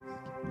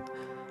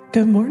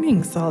Good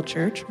morning, Salt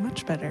Church.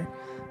 Much better.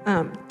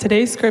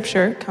 Today's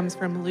scripture comes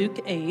from Luke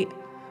 8,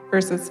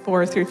 verses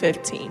 4 through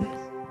 15.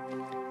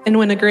 And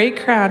when a great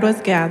crowd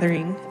was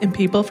gathering, and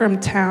people from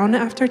town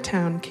after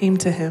town came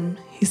to him,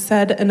 he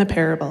said in a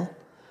parable,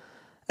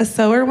 "A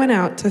sower went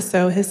out to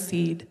sow his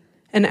seed,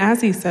 and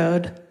as he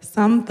sowed,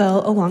 some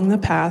fell along the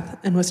path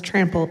and was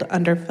trampled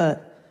underfoot,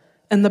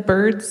 and the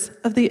birds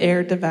of the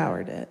air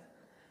devoured it.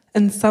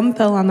 And some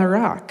fell on the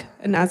rock,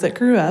 and as it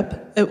grew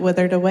up, it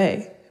withered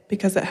away,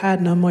 because it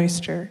had no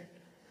moisture.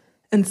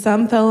 And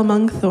some fell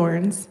among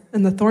thorns,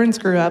 and the thorns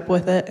grew up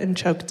with it and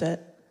choked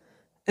it.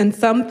 And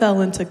some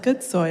fell into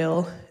good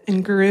soil,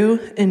 and grew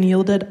and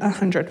yielded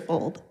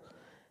 100-fold.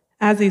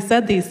 As he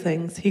said these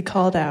things, he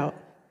called out,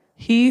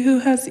 'He who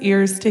has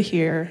ears to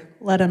hear,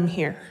 let him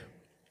hear.'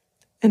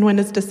 And when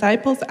his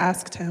disciples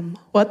asked him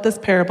what this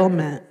parable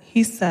meant,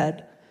 he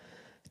said,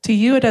 'To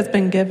you it has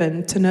been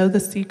given to know the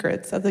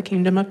secrets of the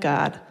kingdom of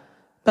God,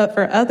 but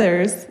for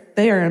others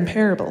they are in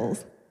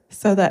parables,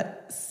 so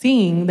that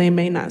seeing they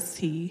may not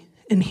see,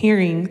 and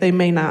hearing they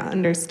may not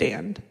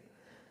understand.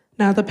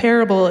 Now the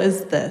parable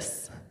is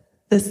this: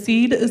 the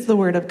seed is the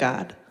word of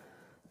God.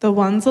 The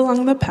ones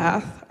along the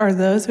path are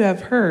those who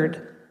have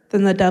heard,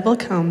 then the devil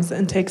comes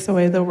and takes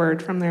away the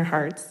word from their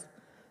hearts,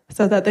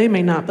 so that they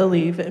may not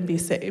believe and be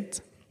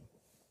saved.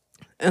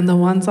 And the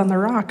ones on the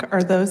rock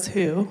are those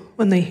who,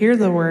 when they hear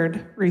the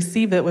word,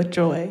 receive it with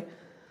joy.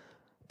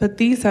 But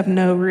these have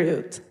no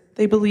root.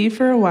 They believe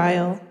for a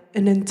while,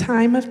 and in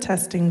time of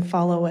testing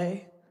fall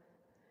away.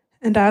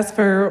 And as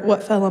for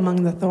what fell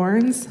among the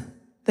thorns,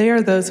 they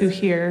are those who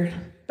hear,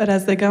 but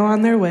as they go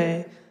on their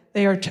way,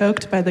 they are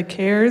choked by the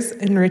cares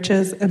and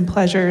riches and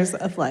pleasures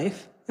of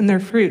life, and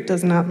their fruit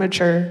does not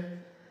mature.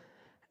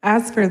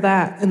 As for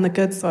that in the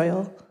good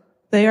soil,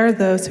 they are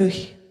those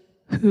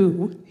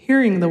who,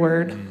 hearing the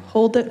word,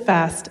 hold it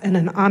fast in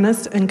an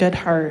honest and good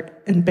heart,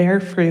 and bear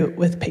fruit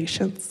with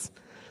patience."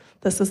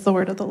 This is the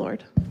word of the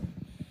Lord.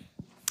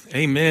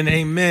 Amen,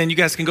 amen. You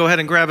guys can go ahead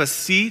and grab a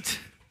seat.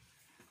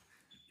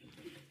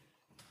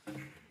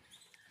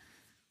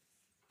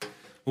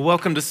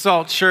 Welcome to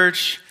Salt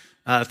Church.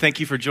 Thank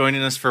you for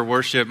joining us for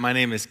worship. My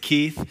name is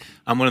Keith.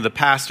 I'm one of the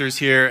pastors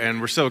here,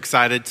 and we're so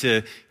excited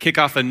to kick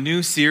off a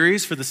new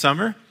series for the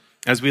summer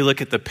as we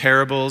look at the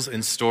parables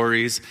and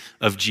stories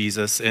of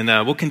Jesus. And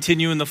we'll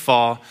continue in the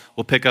fall.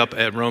 We'll pick up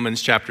at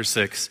Romans chapter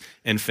 6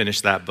 and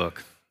finish that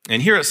book.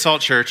 And here at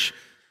Salt Church,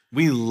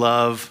 we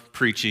love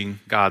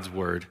preaching God's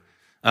word.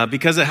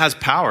 Because it has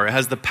power. It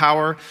has the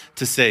power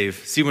to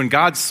save. See, when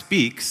God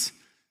speaks,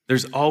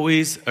 there's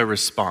always a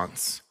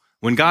response.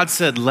 When God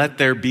said, "Let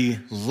there be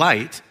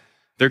light,"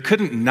 there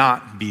couldn't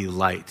not be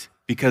light,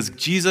 because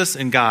Jesus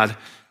and God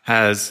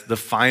has the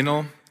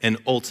final and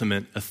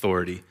ultimate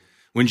authority.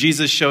 When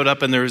Jesus showed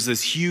up and there was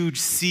this huge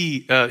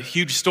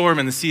storm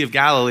in the Sea of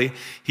Galilee,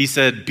 he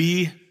said,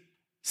 "Be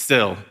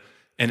still,"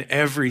 and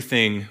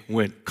everything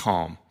went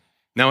calm.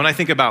 Now, when I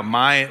think about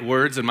my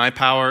words and my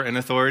power and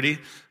authority,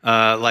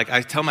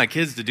 I tell my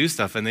kids to do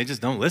stuff and they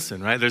just don't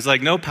listen, right? There's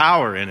no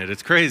power in it.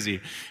 It's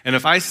crazy. And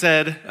if I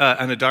said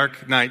on a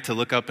dark night to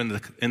look up in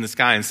the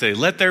sky and say,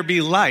 "Let there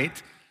be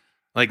light,"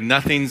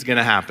 nothing's going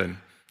to happen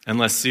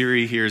unless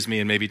Siri hears me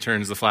and maybe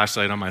turns the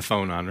flashlight on my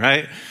phone on,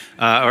 right?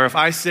 Or if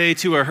I say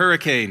to a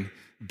hurricane,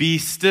 "Be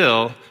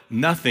still,"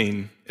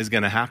 nothing is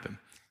going to happen.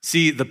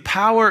 See, the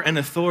power and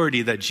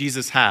authority that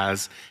Jesus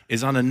has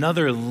is on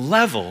another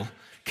level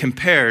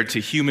compared to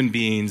human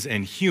beings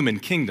and human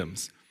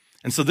kingdoms.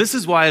 And so this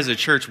is why as a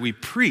church we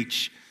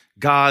preach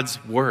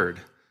God's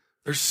word.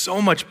 There's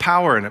so much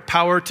power in it,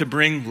 power to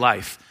bring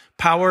life,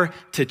 power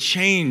to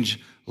change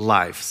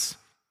lives.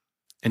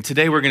 And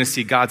today we're going to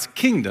see God's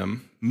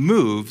kingdom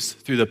moves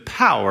through the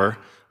power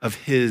of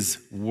his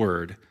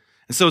word.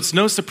 And so it's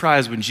no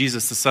surprise when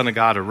Jesus, the Son of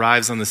God,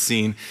 arrives on the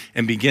scene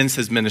and begins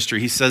his ministry.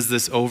 He says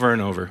this over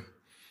and over: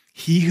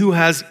 "He who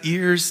has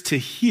ears to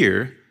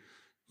hear,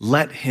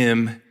 let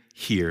him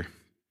hear."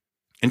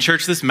 And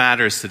church, this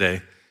matters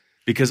today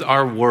because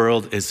our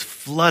world is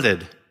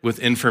flooded with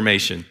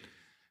information.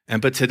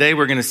 But today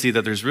we're going to see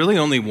that there's really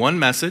only one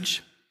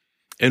message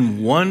and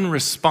one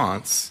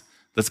response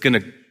that's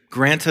going to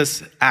grant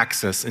us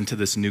access into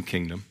this new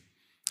kingdom.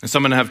 And so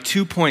I'm going to have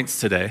 2 points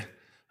today.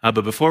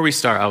 But before we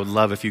start, I would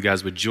love if you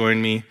guys would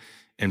join me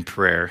in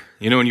prayer.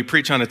 You know, when you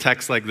preach on a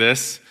text like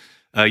this,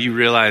 you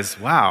realize,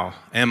 wow,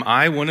 am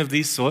I one of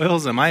these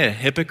soils? Am I a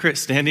hypocrite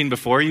standing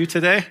before you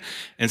today?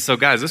 And so,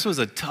 guys, this was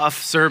a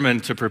tough sermon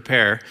to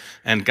prepare,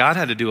 and God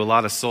had to do a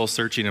lot of soul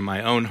searching in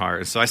my own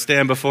heart. So I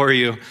stand before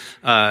you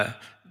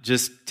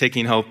just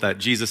taking hope that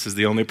Jesus is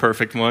the only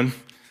perfect one.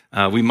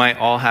 We might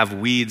all have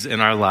weeds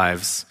in our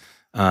lives,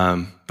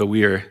 but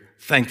we are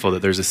thankful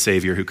that there's a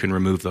Savior who can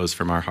remove those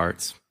from our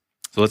hearts.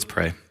 So let's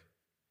pray.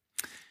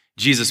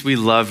 Jesus, we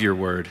love your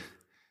word.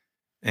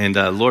 And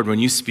Lord, when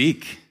you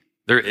speak,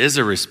 there is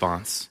a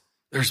response.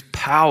 There's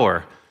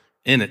power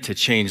in it to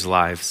change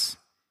lives.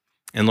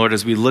 And Lord,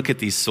 as we look at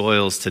these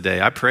soils today,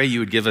 I pray you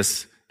would give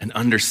us an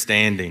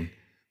understanding,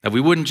 that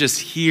we wouldn't just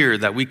hear,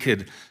 that we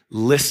could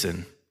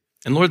listen.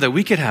 And Lord, that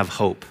we could have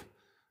hope.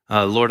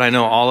 Lord, I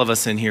know all of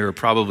us in here are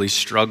probably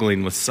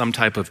struggling with some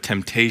type of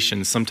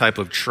temptation, some type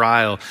of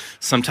trial,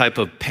 some type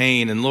of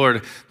pain. And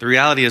Lord, the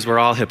reality is we're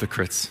all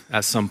hypocrites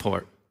at some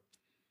point.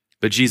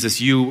 But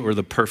Jesus, you were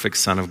the perfect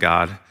Son of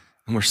God,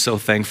 and we're so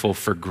thankful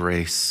for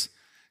grace.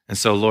 And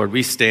so, Lord,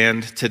 we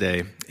stand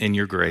today in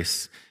your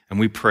grace, and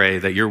we pray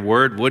that your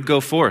word would go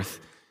forth.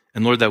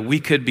 And Lord, that we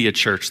could be a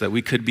church, that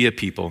we could be a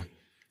people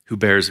who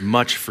bears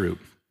much fruit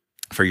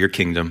for your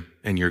kingdom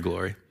and your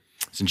glory.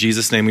 So in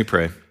Jesus' name we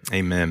pray,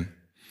 amen.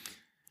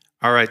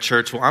 All right,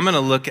 church, well, I'm going to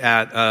look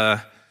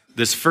at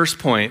this first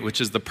point,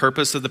 which is the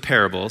purpose of the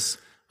parables.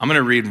 I'm going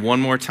to read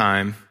one more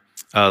time,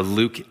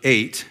 Luke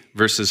 8,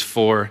 verses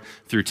 4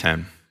 through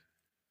 10.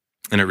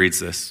 And it reads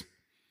this.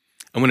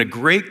 And when a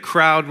great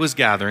crowd was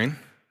gathering,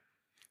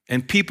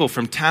 and people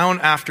from town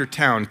after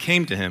town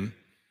came to him,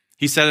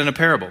 he said in a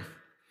parable,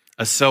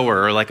 a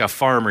sower, or like a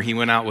farmer, he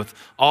went out with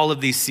all of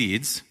these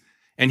seeds,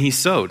 and he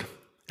sowed.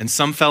 And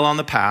some fell on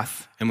the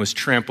path and was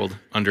trampled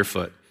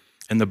underfoot,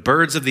 and the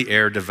birds of the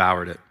air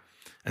devoured it.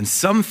 And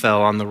some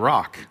fell on the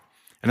rock,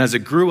 and as it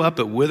grew up,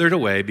 it withered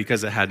away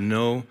because it had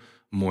no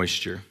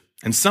moisture.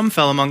 And some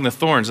fell among the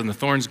thorns, and the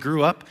thorns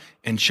grew up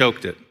and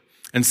choked it.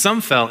 And some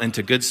fell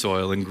into good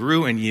soil and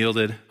grew and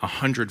yielded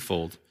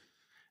 100-fold.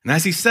 And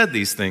as he said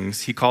these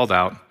things, he called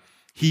out,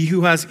 "He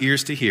who has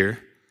ears to hear,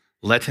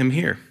 let him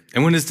hear."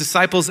 And when his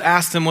disciples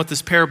asked him what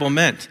this parable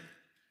meant,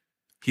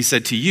 he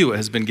said, "To you it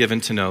has been given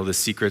to know the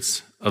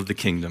secrets of the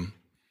kingdom.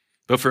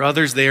 But for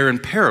others they are in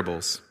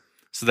parables,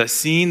 so that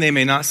seeing they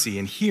may not see,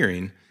 and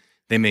hearing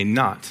they may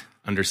not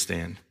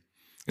understand."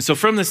 And so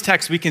from this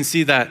text, we can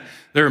see that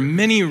there are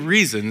many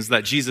reasons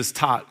that Jesus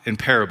taught in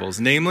parables,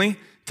 namely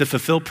to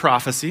fulfill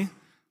prophecy,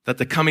 that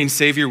the coming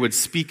Savior would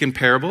speak in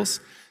parables,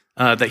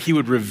 that he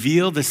would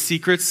reveal the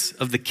secrets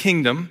of the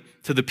kingdom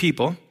to the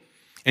people,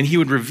 and he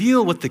would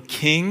reveal what the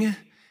king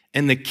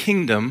and the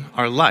kingdom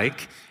are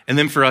like, and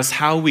then for us,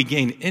 how we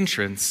gain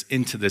entrance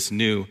into this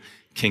new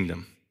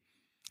kingdom.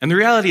 And the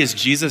reality is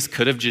Jesus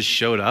could have just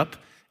showed up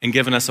and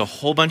given us a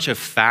whole bunch of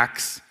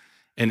facts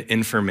and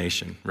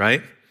information,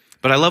 right?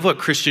 But I love what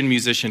Christian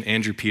musician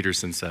Andrew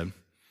Peterson said.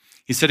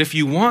 He said, if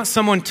you want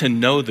someone to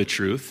know the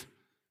truth,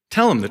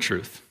 tell them the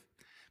truth.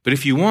 But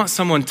if you want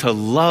someone to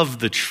love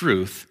the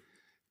truth,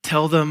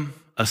 tell them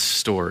a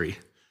story.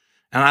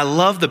 And I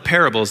love the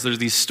parables. There's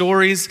these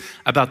stories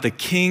about the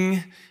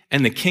king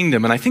and the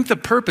kingdom. And I think the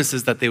purpose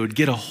is that they would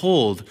get a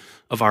hold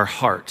of our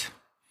heart.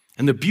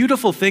 And the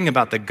beautiful thing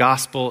about the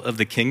gospel of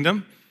the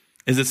kingdom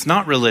is it's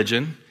not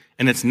religion,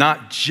 and it's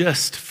not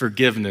just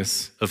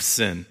forgiveness of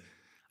sin.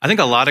 I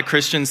think a lot of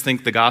Christians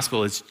think the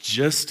gospel is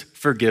just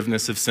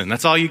forgiveness of sin.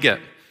 That's all you get.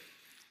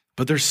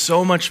 But there's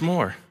so much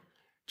more.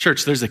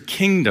 Church, there's a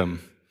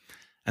kingdom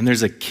and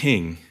there's a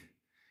king.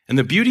 And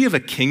the beauty of a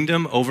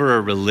kingdom over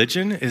a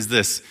religion is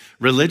this.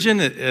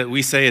 Religion,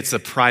 we say it's a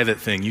private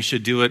thing. You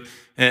should do it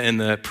in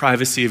the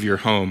privacy of your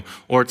home,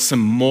 or it's some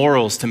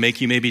morals to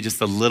make you maybe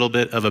just a little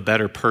bit of a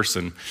better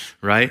person,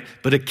 right?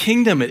 But a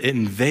kingdom, it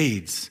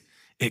invades.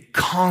 It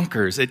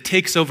conquers. It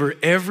takes over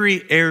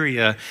every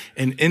area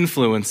and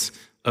influence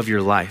of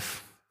your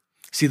life.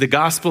 See, the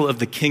gospel of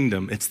the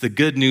kingdom, it's the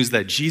good news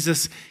that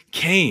Jesus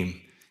came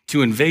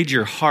to invade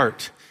your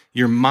heart,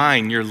 your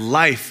mind, your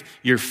life,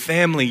 your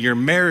family, your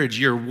marriage,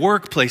 your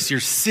workplace, your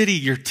city,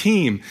 your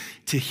team,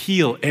 to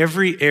heal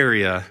every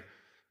area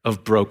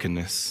of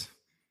brokenness.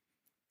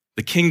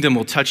 The kingdom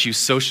will touch you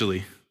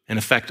socially and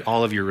affect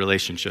all of your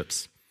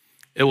relationships.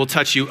 It will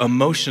touch you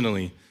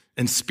emotionally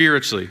and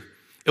spiritually.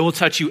 It will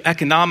touch you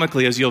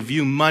economically as you'll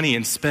view money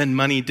and spend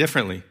money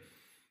differently.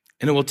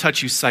 And it will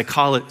touch you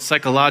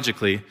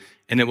psychologically,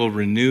 and it will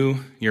renew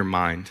your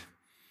mind.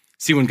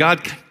 See, when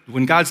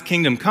God's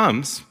kingdom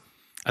comes,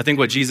 I think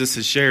what Jesus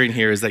is sharing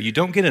here is that you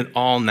don't get it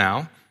all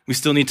now. We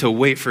still need to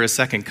wait for a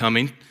second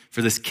coming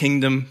for this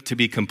kingdom to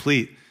be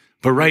complete.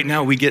 But right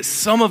now, we get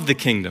some of the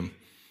kingdom.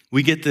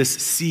 We get this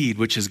seed,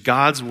 which is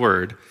God's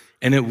word,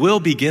 and it will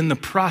begin the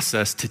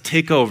process to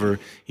take over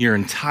your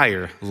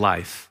entire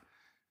life.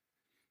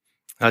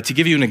 To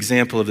give you an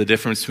example of the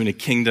difference between a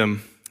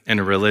kingdom and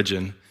a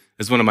religion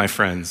is one of my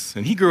friends.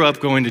 And he grew up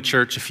going to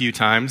church a few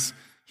times.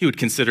 He would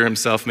consider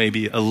himself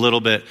maybe a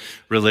little bit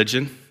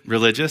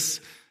religious,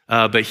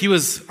 but he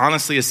was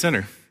honestly a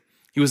sinner.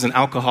 He was an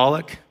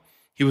alcoholic.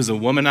 He was a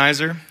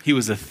womanizer. He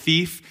was a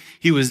thief.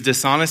 He was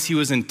dishonest. He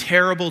was in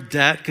terrible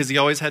debt because he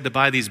always had to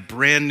buy these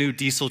brand new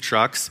diesel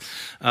trucks.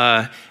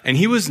 And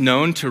he was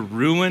known to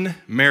ruin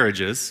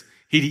marriages.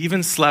 He'd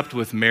even slept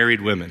with married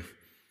women.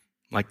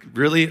 Like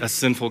really a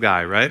sinful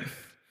guy, right?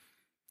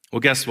 Well,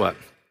 guess what?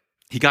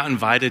 He got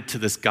invited to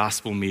this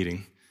gospel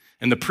meeting,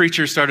 and the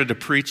preacher started to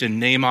preach and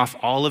name off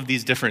all of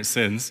these different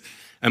sins.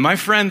 And my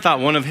friend thought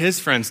one of his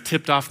friends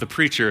tipped off the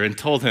preacher and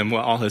told him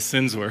what all his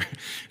sins were.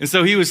 And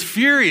so he was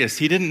furious.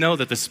 He didn't know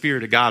that the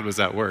Spirit of God was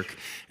at work.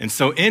 And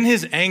so in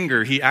his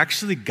anger, he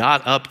actually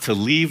got up to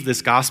leave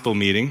this gospel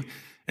meeting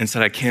and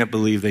said, I can't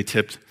believe they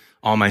tipped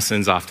all my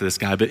sins off to this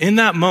guy. But in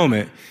that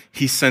moment,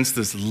 he sensed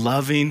this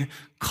loving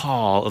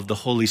call of the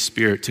Holy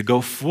Spirit to go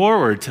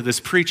forward to this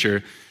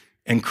preacher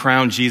and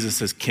crown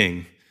Jesus as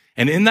king.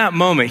 And in that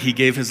moment, he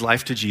gave his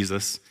life to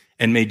Jesus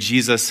and made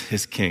Jesus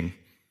his king.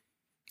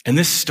 And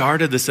this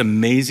started this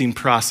amazing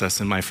process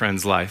in my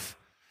friend's life.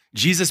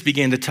 Jesus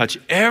began to touch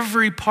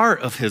every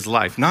part of his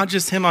life, not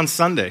just him on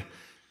Sunday.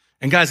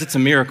 And guys, it's a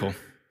miracle.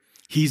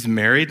 He's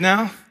married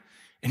now,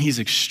 and he's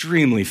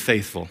extremely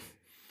faithful.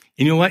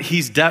 You know what?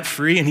 He's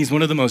debt-free, and he's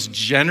one of the most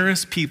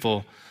generous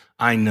people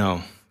I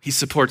know. He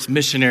supports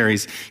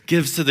missionaries,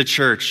 gives to the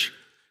church.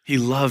 He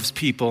loves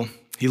people.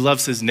 He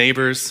loves his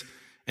neighbors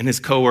and his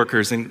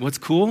coworkers. And what's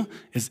cool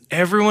is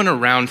everyone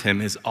around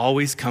him is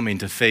always coming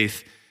to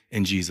faith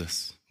in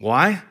Jesus.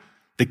 Why?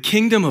 The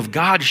kingdom of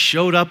God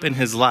showed up in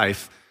his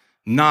life,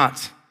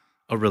 not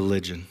a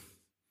religion.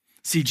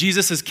 See,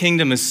 Jesus'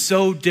 kingdom is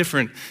so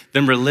different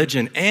than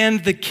religion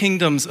and the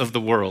kingdoms of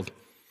the world.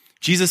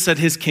 Jesus said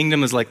his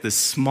kingdom is like this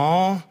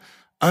small,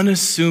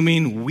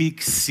 unassuming,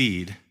 weak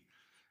seed,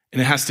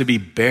 and it has to be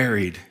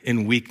buried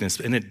in weakness,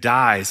 and it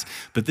dies.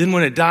 But then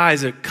when it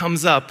dies, it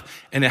comes up,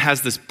 and it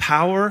has this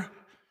power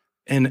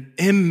and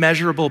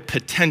immeasurable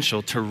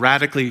potential to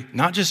radically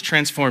not just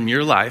transform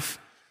your life,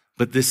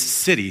 but this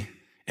city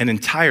and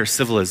entire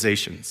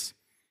civilizations.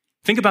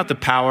 Think about the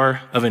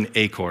power of an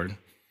acorn.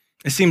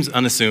 It seems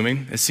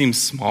unassuming, it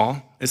seems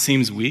small, it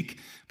seems weak,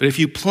 but if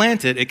you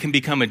plant it, it can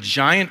become a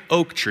giant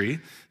oak tree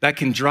that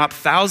can drop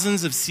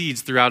thousands of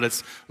seeds throughout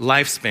its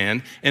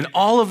lifespan, and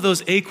all of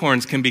those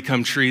acorns can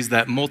become trees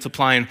that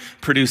multiply and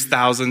produce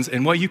thousands,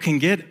 and what you can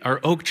get are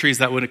oak trees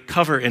that would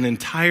cover an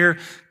entire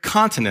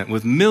continent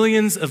with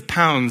millions of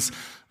pounds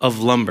of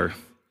lumber.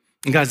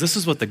 And guys, this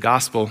is what the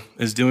gospel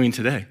is doing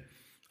today.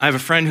 I have a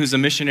friend who's a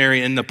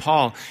missionary in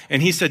Nepal,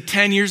 and he said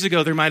 10 years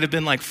ago there might have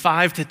been like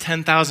 5,000 to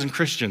 10,000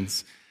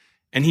 Christians.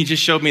 And he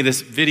just showed me this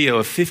video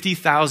of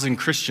 50,000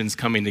 Christians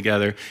coming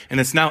together, and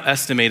it's now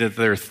estimated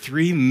that there are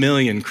 3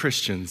 million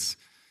Christians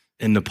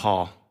in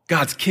Nepal.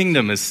 God's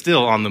kingdom is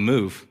still on the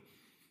move.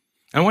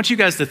 I want you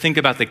guys to think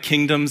about the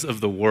kingdoms of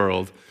the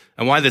world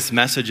and why this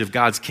message of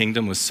God's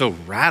kingdom was so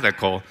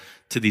radical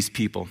to these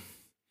people.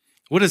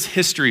 What does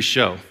history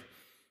show?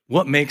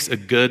 What makes a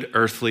good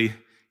earthly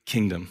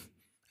kingdom?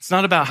 It's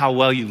not about how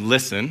well you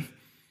listen.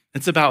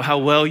 It's about how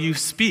well you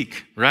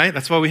speak, right?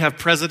 That's why we have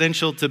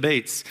presidential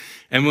debates.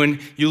 And when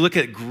you look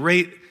at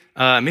great,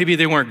 maybe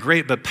they weren't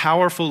great, but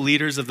powerful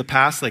leaders of the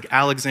past, like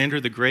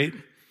Alexander the Great,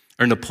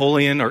 or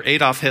Napoleon, or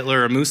Adolf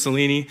Hitler, or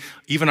Mussolini,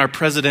 even our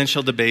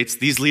presidential debates,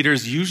 these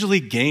leaders usually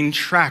gain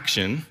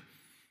traction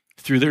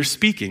through their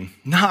speaking,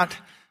 not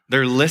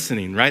their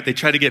listening, right? They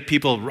try to get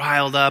people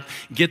riled up,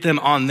 get them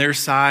on their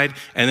side,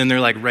 and then they're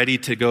like ready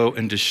to go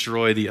and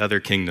destroy the other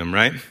kingdom,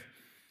 right?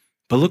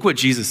 But look what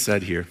Jesus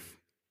said here.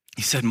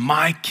 He said,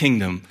 my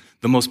kingdom,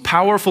 the most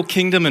powerful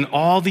kingdom in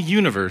all the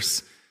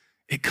universe,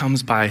 it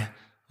comes by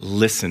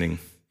listening.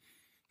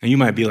 And you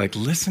might be like,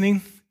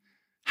 listening?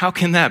 How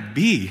can that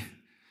be?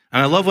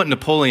 And I love what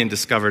Napoleon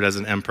discovered as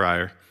an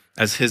empire,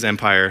 as his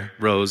empire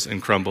rose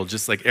and crumbled.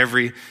 Just like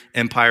every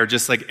empire,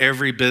 just like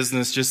every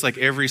business, just like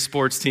every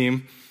sports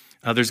team,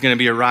 there's going to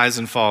be a rise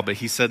and fall. But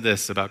he said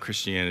this about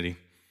Christianity.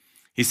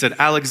 He said,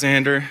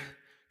 Alexander,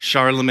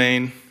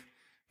 Charlemagne,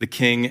 the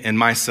king, and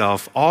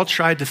myself all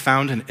tried to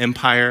found an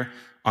empire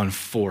on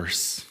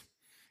force,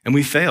 and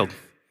we failed.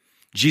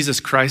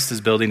 Jesus Christ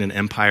is building an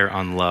empire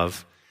on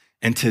love,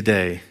 and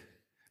today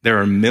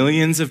there are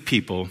millions of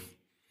people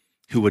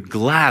who would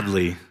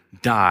gladly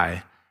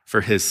die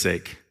for his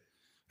sake.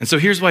 And so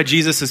here's why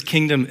Jesus'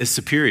 kingdom is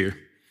superior.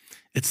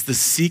 It's the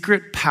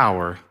secret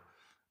power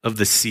of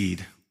the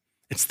seed.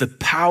 It's the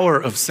power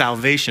of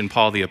salvation,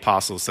 Paul the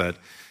Apostle said.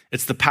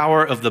 It's the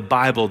power of the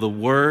Bible, the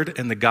word,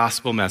 and the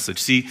gospel message.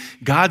 See,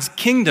 God's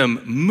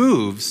kingdom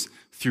moves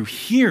through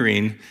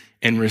hearing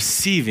and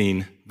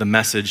receiving the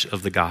message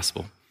of the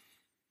gospel.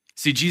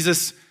 See,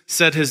 Jesus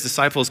said his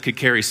disciples could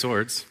carry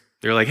swords.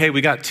 They were like, hey, we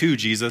got 2,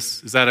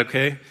 Jesus. Is that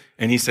okay?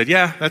 And he said,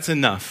 yeah, that's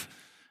enough.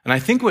 And I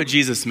think what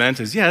Jesus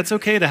meant is, yeah, it's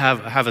okay to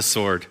have a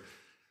sword.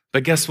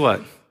 But guess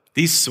what?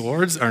 These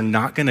swords are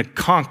not going to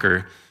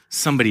conquer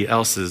somebody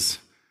else's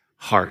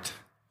heart.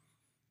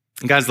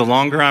 And guys, the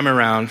longer I'm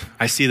around,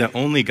 I see that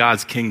only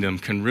God's kingdom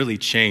can really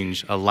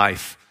change a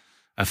life,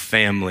 a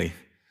family,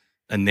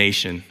 a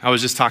nation. I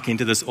was just talking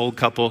to this old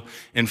couple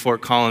in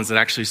Fort Collins that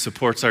actually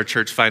supports our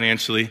church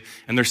financially,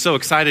 and they're so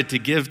excited to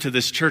give to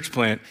this church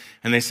plant.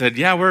 And they said,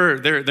 yeah,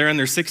 they're in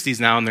their 60s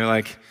now, and they're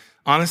like,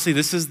 honestly,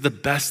 this is the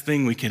best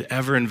thing we could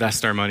ever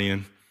invest our money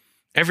in.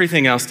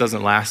 Everything else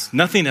doesn't last.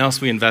 Nothing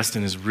else we invest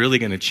in is really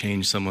going to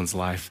change someone's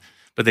life.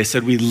 But they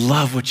said, we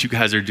love what you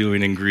guys are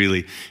doing in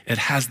Greeley. It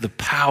has the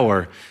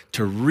power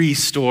to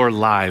restore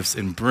lives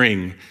and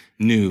bring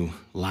new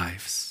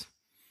lives.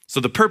 So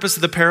the purpose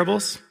of the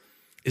parables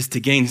is to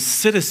gain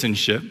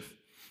citizenship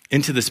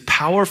into this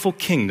powerful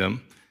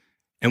kingdom,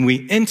 and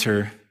we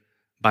enter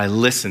by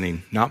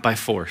listening, not by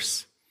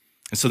force.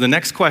 And so the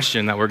next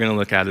question that we're going to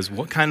look at is,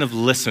 what kind of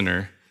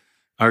listener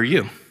are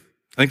you?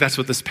 I think that's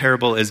what this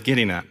parable is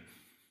getting at.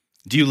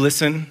 Do you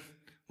listen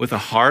with a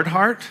hard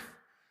heart,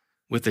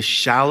 with a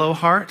shallow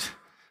heart,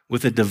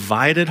 with a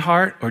divided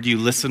heart, or do you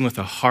listen with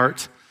a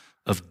heart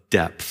of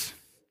depth?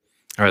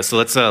 All right, so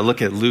let's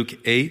look at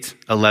Luke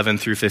 8:11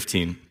 through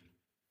 15.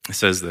 It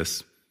says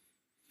this.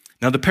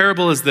 Now the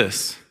parable is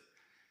this.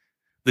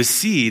 The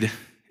seed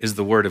is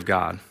the word of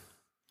God.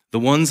 The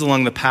ones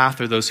along the path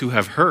are those who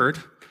have heard,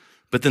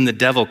 but then the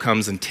devil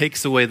comes and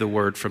takes away the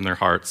word from their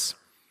hearts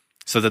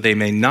so that they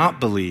may not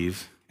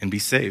believe and be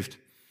saved.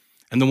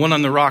 And the one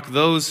on the rock,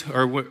 those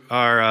are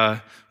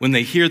when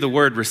they hear the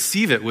word,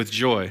 receive it with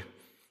joy,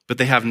 but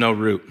they have no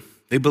root.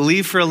 They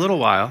believe for a little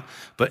while,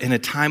 but in a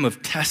time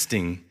of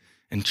testing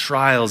and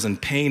trials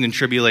and pain and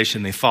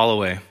tribulation, they fall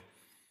away.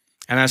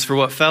 And as for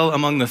what fell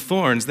among the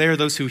thorns, they are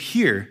those who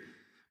hear,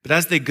 but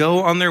as they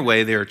go on their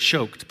way, they are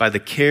choked by the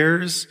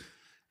cares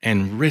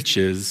and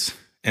riches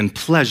and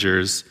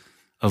pleasures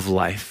of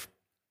life,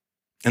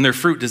 and their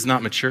fruit does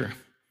not mature.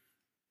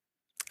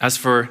 As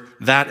for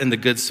that in the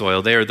good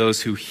soil, they are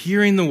those who,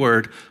 hearing the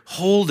word,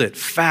 hold it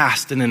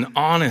fast in an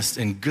honest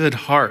and good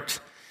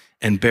heart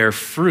and bear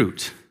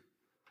fruit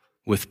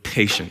with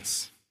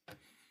patience.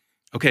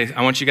 Okay,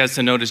 I want you guys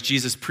to notice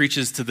Jesus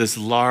preaches to this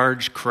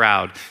large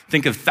crowd.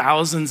 Think of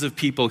thousands of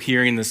people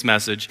hearing this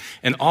message,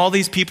 and all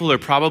these people are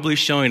probably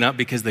showing up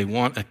because they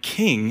want a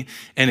king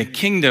and a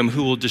kingdom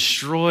who will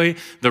destroy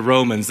the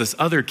Romans, this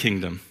other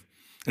kingdom.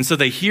 And so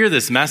they hear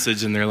this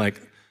message and they're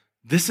like,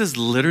 this is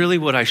literally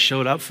what I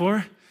showed up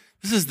for?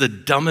 This is the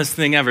dumbest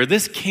thing ever.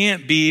 This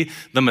can't be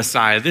the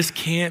Messiah. This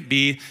can't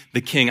be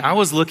the king. I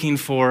was looking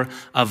for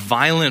a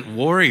violent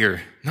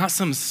warrior, not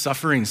some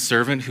suffering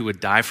servant who would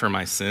die for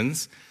my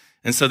sins.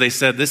 And so they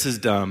said, this is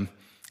dumb,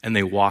 and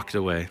they walked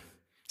away.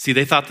 See,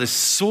 they thought the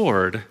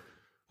sword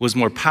was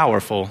more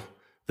powerful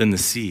than the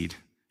seed,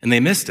 and they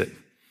missed it.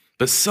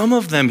 But some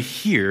of them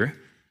hear,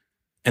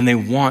 and they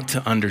want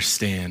to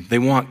understand. They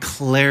want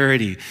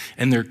clarity,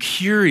 and they're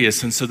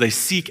curious, and so they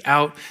seek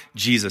out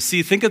Jesus.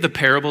 See, think of the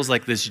parables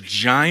like this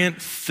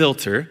giant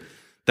filter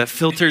that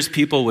filters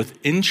people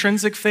with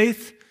intrinsic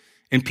faith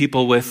and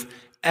people with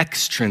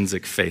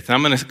extrinsic faith. And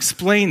I'm going to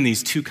explain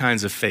these two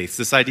kinds of faith.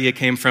 This idea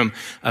came from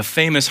a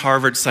famous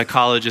Harvard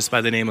psychologist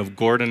by the name of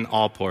Gordon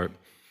Allport.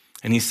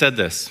 And he said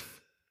this.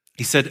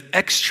 He said,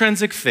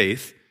 extrinsic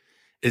faith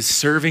is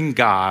serving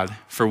God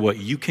for what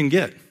you can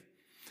get.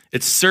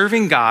 It's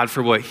serving God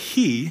for what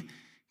he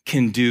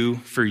can do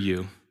for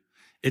you.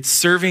 It's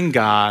serving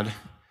God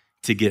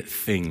to get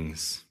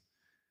things.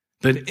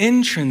 But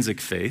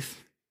intrinsic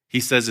faith, he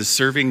says, is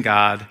serving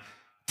God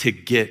to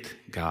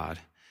get God.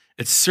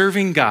 It's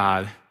serving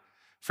God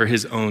for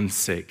his own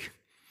sake.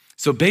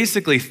 So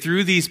basically,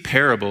 through these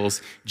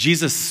parables,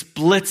 Jesus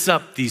splits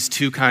up these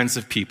two kinds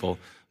of people,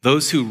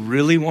 those who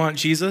really want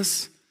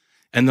Jesus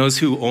and those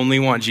who only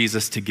want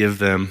Jesus to give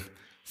them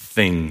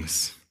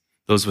things,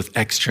 those with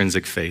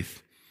extrinsic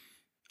faith.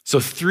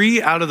 So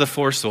 3 out of the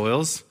 4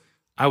 soils,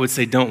 I would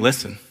say, don't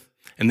listen,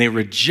 and they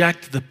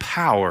reject the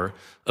power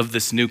of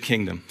this new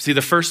kingdom. See,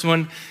 the first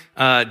one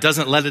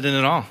doesn't let it in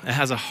at all. It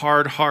has a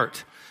hard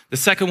heart. The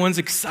second one's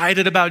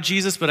excited about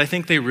Jesus, but I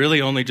think they really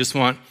only just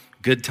want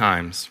good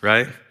times,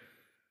 right?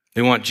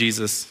 They want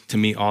Jesus to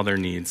meet all their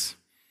needs.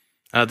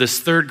 This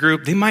third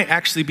group, they might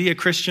actually be a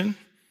Christian.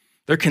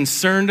 They're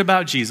concerned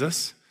about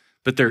Jesus,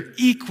 but they're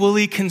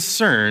equally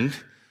concerned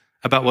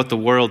about what the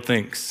world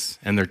thinks,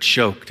 and they're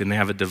choked, and they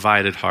have a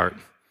divided heart.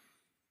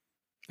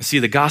 See,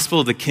 the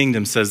gospel of the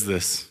kingdom says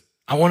this: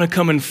 I want to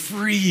come and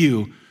free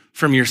you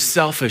from your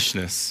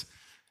selfishness.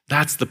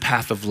 That's the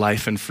path of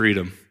life and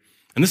freedom.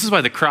 And this is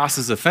why the cross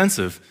is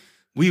offensive.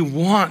 We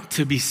want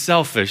to be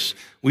selfish.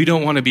 We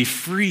don't want to be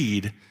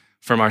freed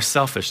from our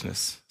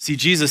selfishness. See,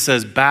 Jesus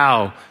says,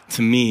 bow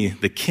to me,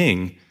 the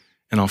king,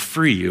 and I'll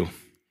free you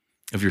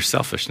of your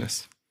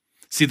selfishness.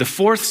 See, the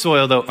fourth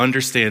soil, though,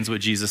 understands what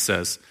Jesus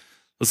says.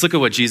 Let's look at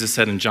what Jesus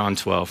said in John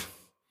 12.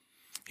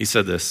 He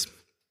said this: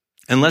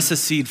 unless a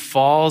seed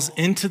falls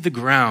into the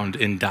ground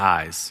and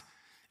dies,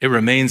 it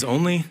remains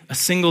only a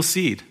single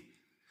seed.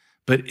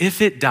 But if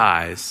it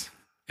dies,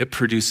 it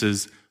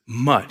produces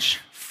much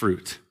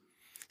fruit.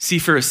 See,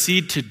 for a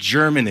seed to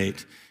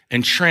germinate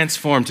and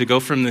transform, to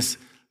go from this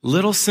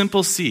little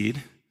simple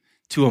seed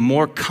to a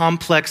more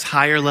complex,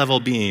 higher level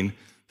being,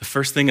 the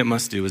first thing it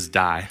must do is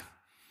die.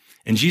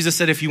 And Jesus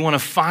said, if you want to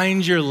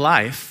find your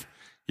life,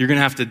 you're going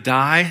to have to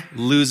die,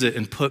 lose it,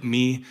 and put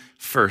me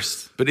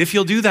first. But if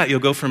you'll do that, you'll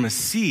go from a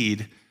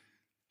seed,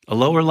 a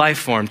lower life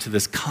form, to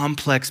this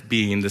complex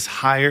being, this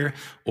higher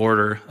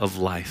order of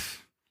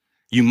life.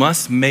 You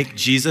must make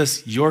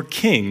Jesus your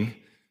king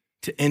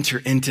to enter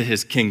into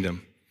his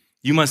kingdom.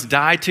 You must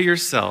die to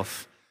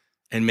yourself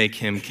and make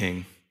him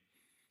king.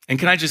 And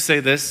can I just say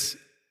this?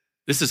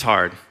 This is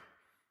hard,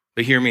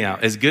 but hear me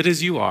out. As good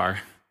as you are,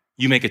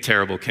 you make a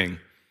terrible king.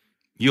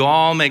 You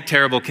all make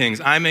terrible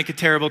kings. I make a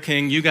terrible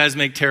king. You guys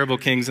make terrible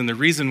kings. And the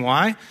reason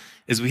why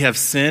is we have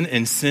sin,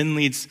 and sin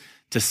leads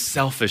to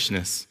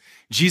selfishness.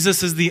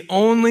 Jesus is the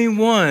only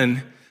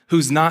one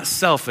who's not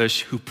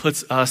selfish, who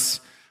puts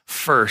us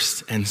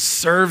first and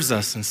serves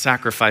us and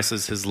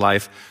sacrifices his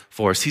life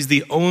for us. He's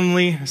the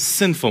only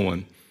sinful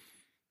one.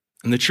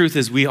 And the truth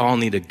is, we all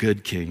need a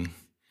good king,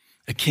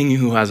 a king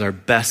who has our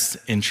best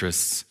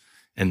interests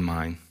in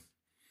mind.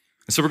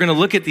 So we're going to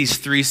look at these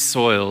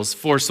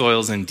four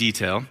soils in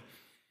detail.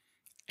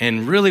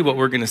 And really what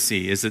we're going to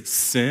see is it's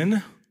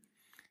sin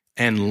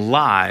and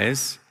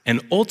lies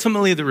and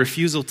ultimately the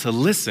refusal to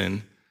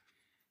listen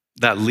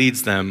that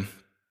leads them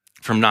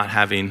from not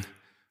having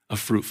a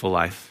fruitful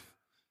life.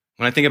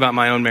 When I think about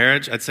my own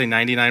marriage, I'd say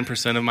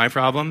 99% of my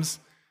problems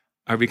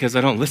are because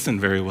I don't listen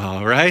very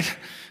well, right?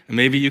 And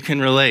maybe you can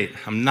relate.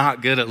 I'm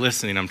not good at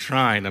listening. I'm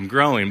trying. I'm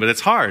growing, but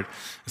it's hard.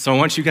 So I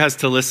want you guys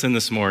to listen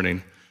this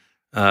morning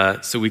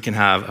so we can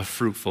have a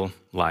fruitful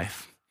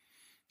life.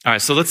 All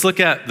right, so let's look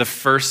at the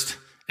first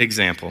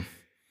example.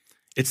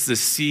 It's the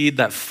seed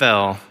that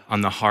fell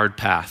on the hard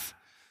path,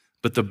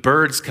 but the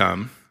birds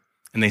come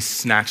and they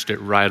snatched it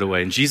right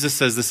away. And Jesus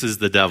says this is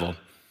the devil.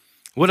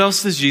 What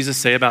else does Jesus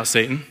say about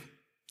Satan?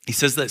 He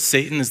says that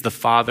Satan is the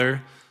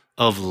father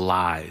of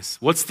lies.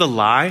 What's the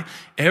lie?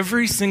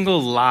 Every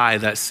single lie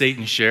that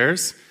Satan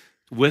shares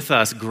with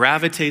us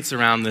gravitates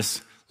around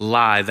this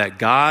lie that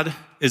God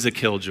is a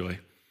killjoy.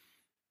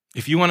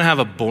 If you want to have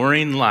a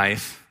boring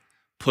life,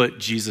 put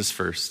Jesus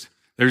first.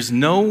 There's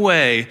no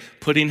way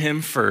putting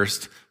him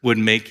first would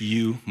make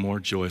you more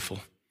joyful.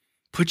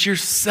 Put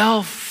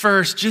yourself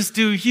first. Just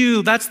do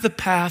you. That's the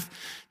path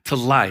to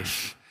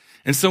life.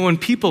 And so when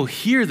people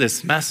hear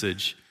this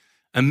message,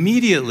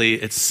 immediately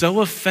it's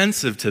so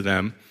offensive to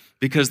them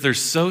because they're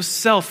so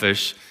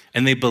selfish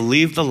and they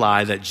believe the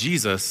lie that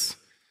Jesus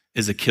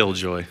is a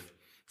killjoy.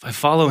 If I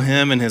follow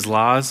him and his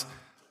laws,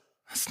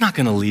 that's not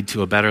going to lead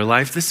to a better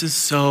life. This is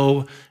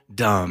so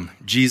dumb.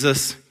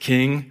 Jesus,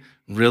 King,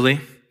 really?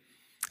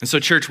 And so,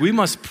 church, we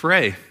must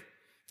pray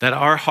that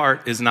our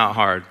heart is not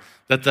hard,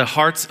 that the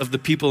hearts of the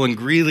people in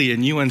Greeley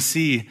and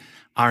UNC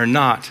are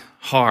not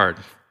hard.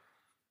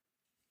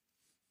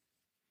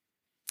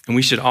 And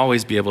we should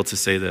always be able to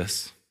say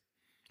this.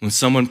 When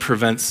someone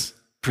presents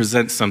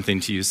something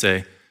to you,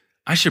 say,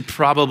 I should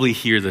probably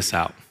hear this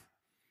out.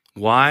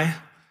 Why?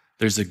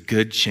 There's a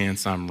good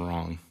chance I'm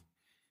wrong.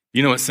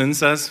 You know what sin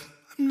says?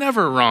 I'm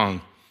never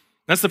wrong.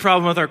 That's the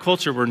problem with our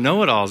culture. We're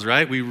know-it-alls,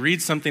 right? We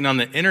read something on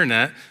the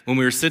internet when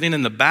we were sitting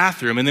in the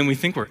bathroom, and then we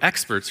think we're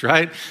experts,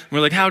 right? And we're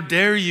like, how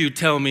dare you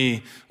tell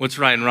me what's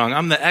right and wrong?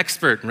 I'm the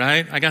expert,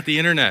 right? I got the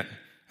internet.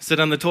 I sit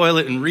on the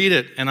toilet and read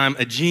it, and I'm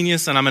a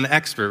genius and I'm an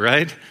expert,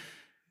 right?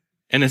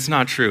 And it's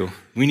not true.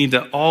 We need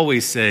to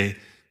always say,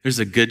 there's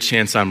a good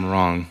chance I'm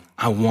wrong.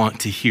 I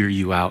want to hear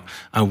you out.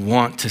 I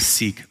want to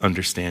seek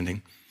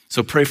understanding.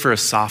 So pray for a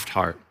soft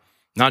heart,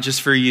 not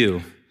just for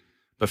you,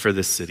 but for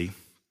this city.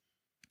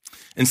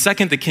 And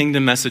second, the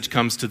kingdom message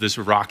comes to this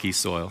rocky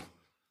soil.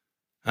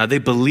 They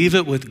believe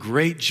it with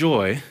great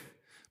joy,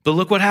 but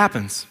look what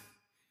happens.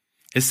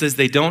 It says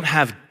they don't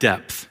have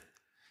depth.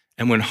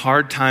 And when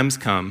hard times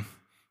come,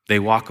 they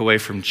walk away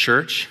from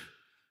church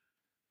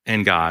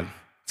and God.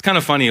 It's kind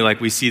of funny,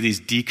 like we see these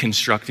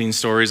deconstructing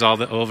stories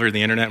all over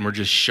the internet and we're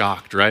just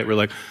shocked, right? We're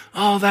like,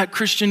 oh, that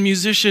Christian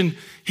musician,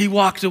 he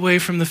walked away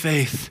from the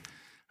faith.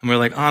 And we're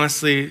like,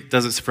 honestly, it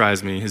doesn't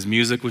surprise me. His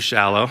music was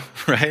shallow,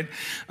 right?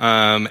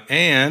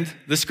 And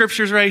the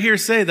scriptures right here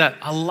say that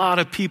a lot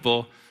of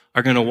people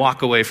are going to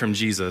walk away from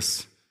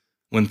Jesus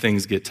when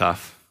things get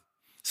tough.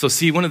 So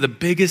see, one of the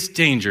biggest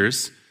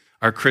dangers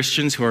are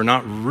Christians who are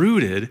not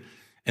rooted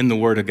in the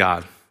Word of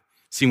God.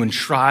 See, when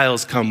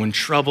trials come, when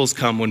troubles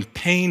come, when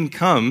pain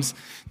comes,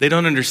 they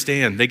don't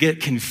understand. They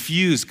get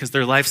confused because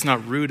their life's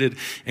not rooted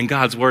in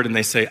God's Word. And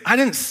they say, I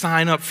didn't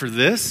sign up for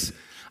this.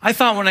 I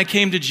thought when I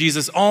came to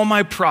Jesus, all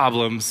my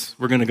problems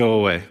were going to go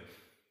away.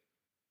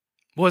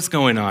 What's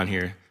going on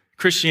here?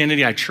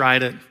 Christianity, I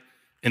tried it,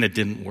 and it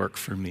didn't work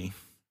for me.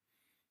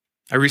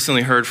 I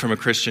recently heard from a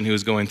Christian who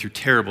was going through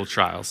terrible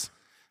trials,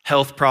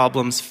 health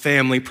problems,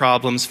 family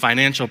problems,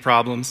 financial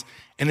problems,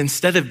 and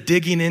instead of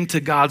digging into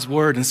God's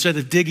word, instead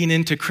of digging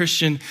into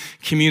Christian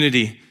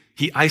community,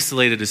 he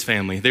isolated his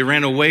family. They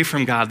ran away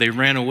from God. They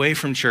ran away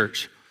from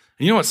church.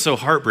 And you know what's so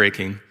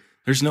heartbreaking?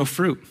 There's no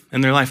fruit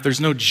in their life.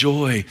 There's no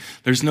joy.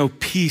 There's no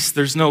peace.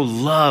 There's no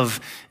love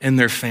in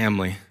their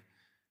family.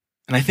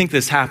 And I think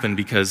this happened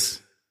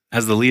because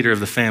as the leader of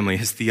the family,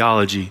 his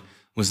theology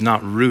was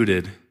not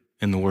rooted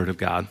in the Word of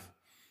God.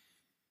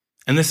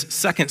 And this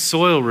second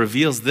soil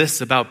reveals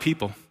this about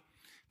people.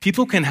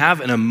 People can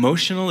have an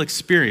emotional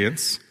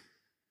experience,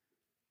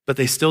 but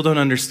they still don't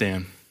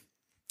understand,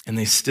 and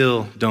they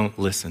still don't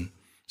listen.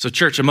 So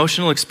church,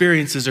 emotional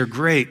experiences are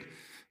great,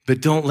 but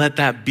don't let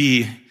that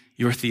be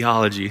your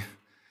theology.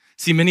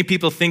 See, many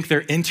people think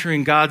they're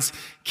entering God's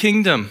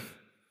kingdom,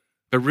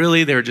 but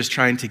really they're just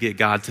trying to get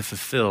God to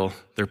fulfill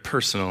their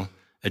personal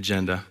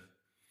agenda.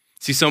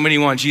 See, so many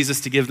want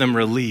Jesus to give them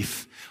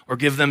relief or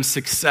give them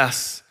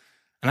success.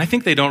 And I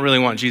think they don't really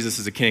want Jesus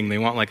as a king. They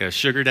want like a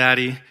sugar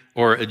daddy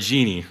or a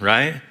genie,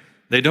 right?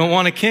 They don't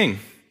want a king.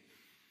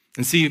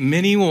 And see,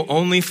 many will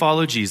only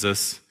follow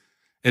Jesus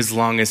as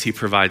long as he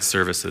provides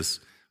services.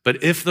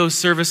 But if those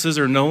services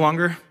are no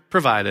longer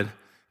provided,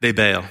 they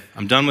bail.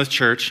 I'm done with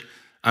church.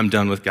 I'm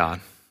done with God.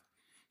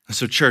 And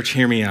so church,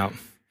 hear me out.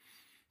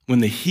 When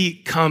the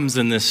heat comes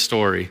in this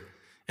story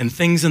and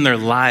things in their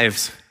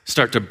lives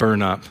start to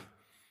burn up,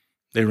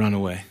 they run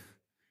away.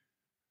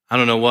 I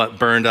don't know what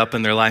burned up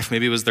in their life.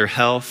 Maybe it was their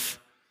health,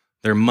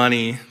 their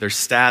money, their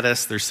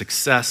status, their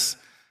success,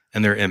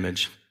 and their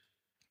image.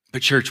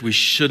 But church, we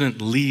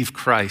shouldn't leave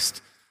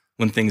Christ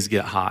when things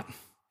get hot.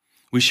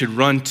 We should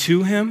run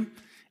to him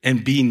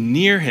and be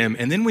near him.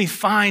 And then we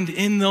find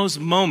in those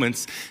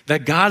moments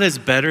that God is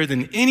better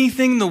than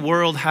anything the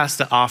world has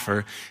to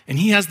offer. And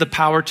he has the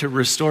power to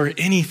restore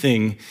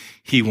anything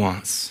he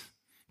wants.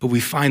 But we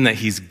find that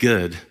he's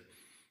good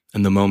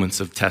in the moments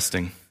of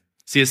testing.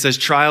 See, it says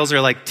trials are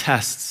like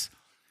tests.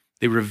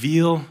 They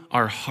reveal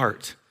our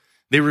heart.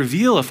 They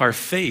reveal if our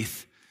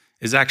faith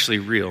is actually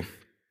real.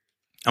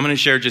 I'm going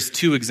to share just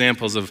 2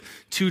 examples of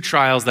 2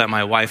 trials that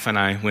my wife and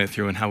I went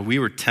through and how we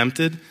were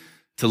tempted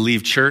to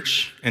leave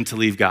church and to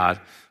leave God.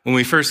 When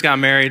we first got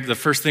married, the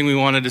first thing we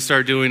wanted to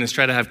start doing is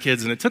try to have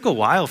kids, and it took a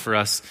while for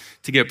us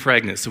to get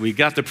pregnant. So we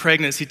got the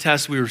pregnancy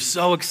test. We were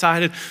so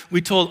excited.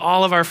 We told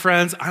all of our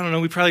friends. I don't know,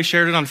 we probably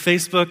shared it on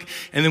Facebook,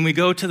 and then we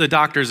go to the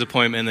doctor's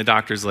appointment, and the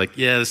doctor's like,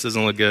 yeah, this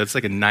doesn't look good. It's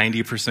like a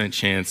 90%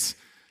 chance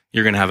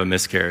you're going to have a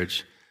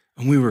miscarriage.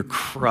 And we were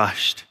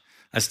crushed.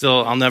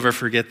 I'll never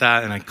forget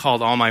that. And I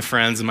called all my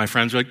friends, and my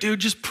friends were like, dude,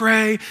 just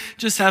pray,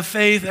 just have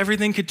faith.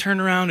 Everything could turn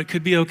around. It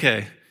could be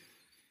okay.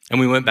 And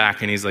we went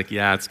back, and he's like,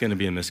 yeah, it's going to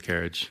be a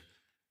miscarriage.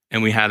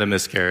 And we had a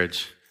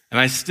miscarriage. And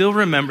I still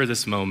remember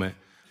this moment,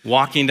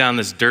 walking down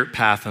this dirt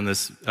path on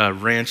this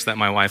ranch that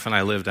my wife and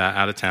I lived at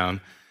out of town.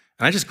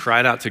 And I just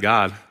cried out to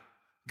God,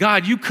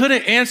 God, you could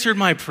have answered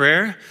my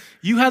prayer.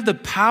 You had the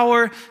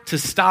power to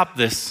stop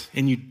this,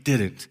 and you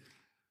didn't.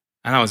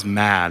 And I was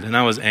mad and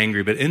I was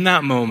angry. But in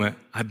that moment,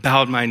 I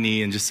bowed my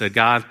knee and just said,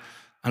 God,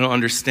 I don't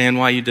understand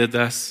why you did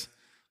this,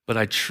 but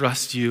I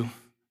trust you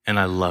and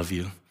I love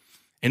you.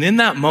 And in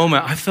that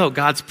moment, I felt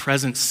God's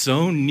presence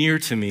so near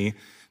to me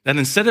that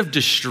instead of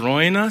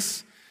destroying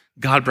us,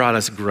 God brought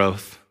us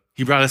growth.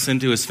 He brought us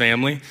into his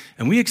family,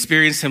 and we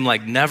experienced him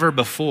like never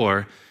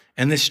before.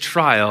 And this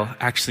trial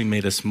actually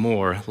made us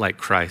more like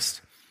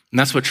Christ. And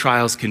that's what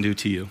trials can do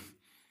to you.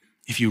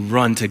 If you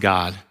run to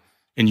God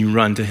and you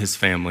run to his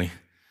family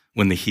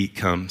when the heat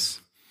comes.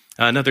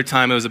 Another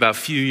time, it was about a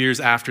few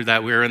years after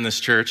that, we were in this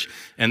church,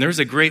 and there was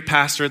a great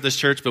pastor at this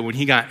church, but when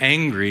he got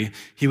angry,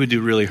 he would do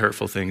really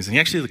hurtful things. And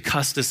he actually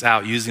cussed us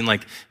out using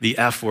like the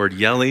F word,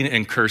 yelling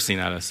and cursing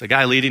at us. A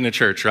guy leading a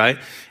church, right?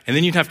 And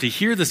then you'd have to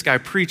hear this guy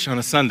preach on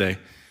a Sunday.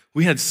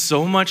 We had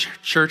so much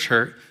church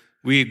hurt.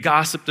 We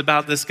gossiped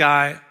about this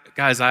guy.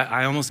 Guys,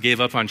 I almost gave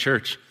up on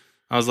church.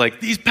 I was like,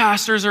 these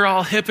pastors are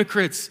all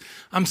hypocrites.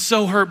 I'm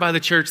so hurt by the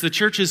church. The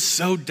church is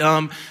so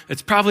dumb.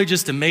 It's probably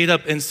just a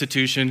made-up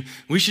institution.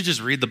 We should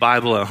just read the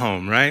Bible at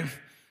home, right?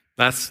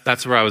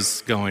 That's where I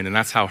was going, and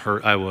that's how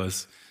hurt I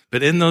was.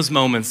 But in those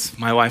moments,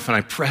 my wife and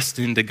I pressed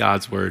into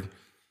God's word.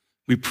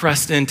 We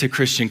pressed into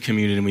Christian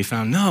community, and we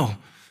found, no,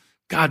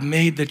 God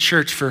made the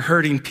church for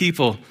hurting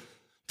people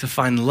to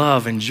find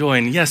love and joy.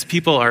 And yes,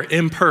 people are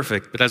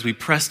imperfect, but as we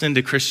pressed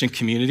into Christian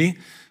community,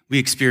 we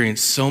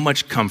experienced so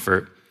much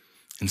comfort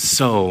and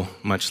so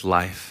much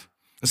life.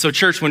 And so,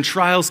 church, when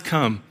trials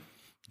come,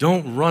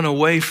 don't run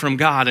away from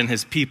God and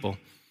his people.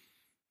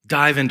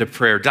 Dive into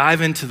prayer,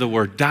 dive into the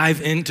word,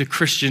 dive into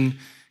Christian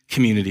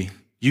community.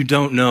 You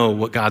don't know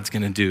what God's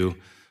going to do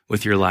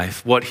with your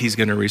life, what he's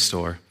going to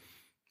restore.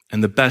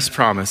 And the best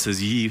promise is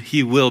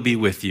he will be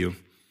with you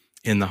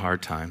in the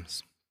hard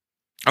times.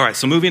 All right,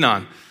 so moving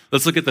on.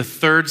 Let's look at the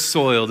third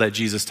soil that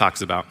Jesus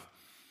talks about.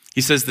 He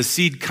says the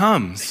seed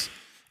comes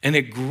and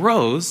it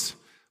grows,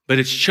 but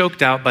it's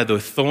choked out by the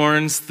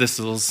thorns,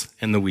 thistles,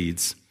 and the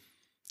weeds.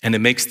 And it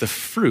makes the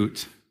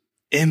fruit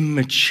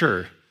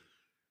immature.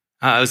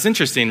 It was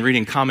interesting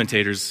reading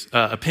commentators'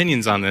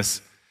 opinions on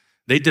this.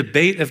 They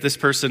debate if this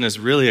person is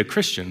really a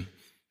Christian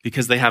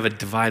because they have a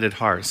divided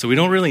heart. So we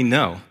don't really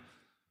know.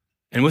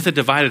 And with a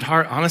divided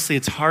heart, honestly,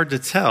 it's hard to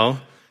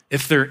tell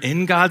if they're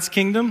in God's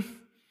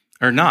kingdom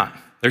or not.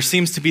 There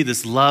seems to be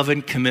this love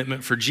and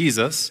commitment for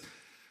Jesus,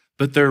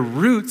 but their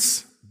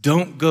roots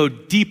don't go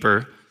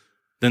deeper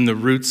than the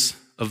roots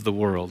of the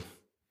world.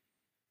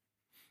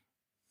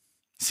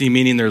 See,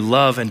 meaning their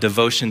love and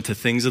devotion to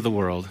things of the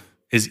world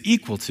is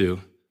equal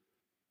to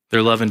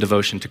their love and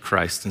devotion to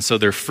Christ. And so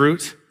their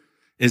fruit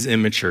is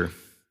immature. Have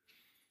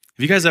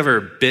you guys ever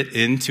bit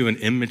into an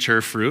immature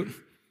fruit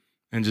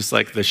and just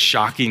like the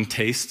shocking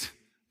taste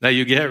that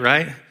you get,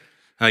 right?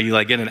 You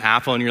like get an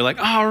apple and you're like,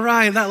 all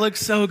right, that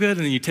looks so good.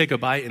 And then you take a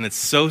bite and it's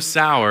so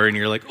sour and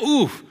you're like,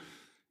 ooh,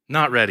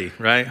 not ready,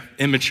 right?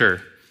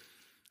 Immature.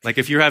 Like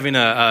if you're having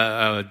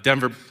a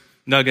Denver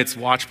Nuggets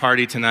watch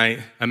party tonight,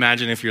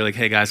 imagine if you're like,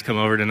 hey guys, come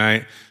over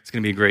tonight. It's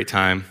going to be a great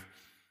time.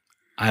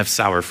 I have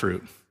sour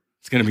fruit.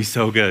 It's going to be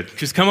so good.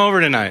 Just come over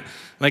tonight.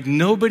 Like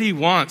nobody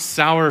wants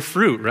sour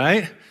fruit,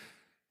 right?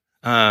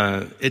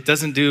 It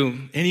doesn't do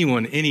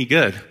anyone any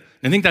good. And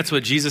I think that's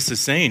what Jesus is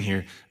saying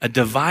here. A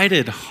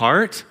divided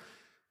heart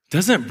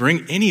doesn't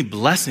bring any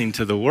blessing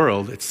to the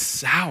world. It's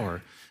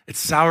sour. It's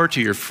sour to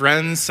your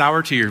friends,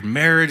 sour to your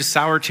marriage,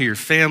 sour to your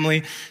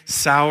family,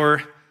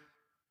 sour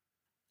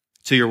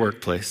to your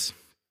workplace.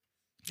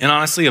 And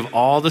honestly, of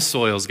all the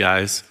soils,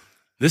 guys,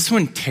 this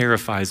one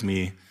terrifies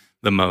me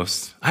the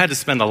most. I had to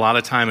spend a lot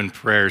of time in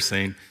prayer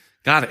saying,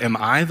 God, am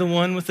I the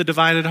one with the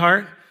divided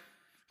heart?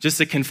 Just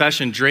a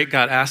confession, Drake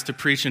got asked to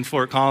preach in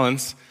Fort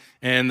Collins,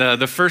 and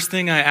the first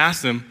thing I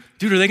asked him,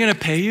 dude, are they going to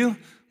pay you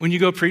when you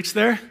go preach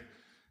there?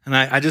 And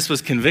I just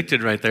was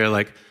convicted right there,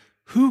 like,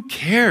 who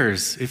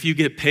cares if you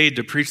get paid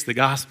to preach the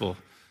gospel?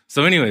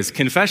 So anyways,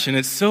 confession,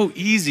 it's so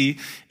easy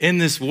in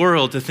this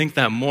world to think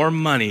that more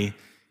money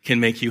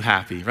can make you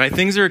happy, right?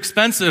 Things are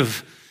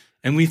expensive,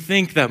 and we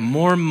think that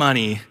more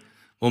money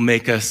will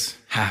make us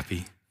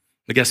happy.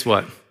 But guess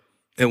what?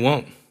 It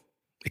won't.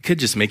 It could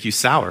just make you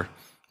sour,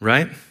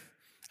 right?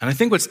 And I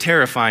think what's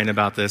terrifying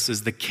about this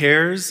is the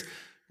cares,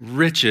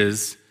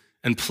 riches,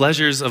 and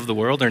pleasures of the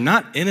world are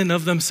not in and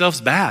of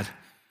themselves bad.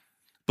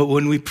 But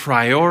when we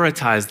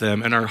prioritize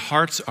them and our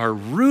hearts are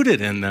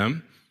rooted in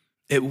them,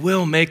 it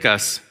will make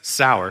us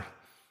sour.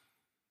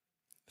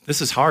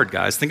 This is hard,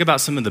 guys. Think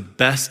about some of the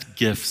best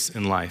gifts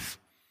in life.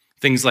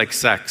 Things like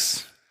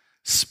sex,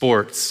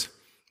 sports,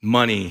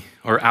 money,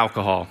 or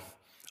alcohol.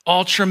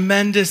 All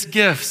tremendous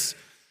gifts,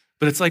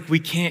 but it's like we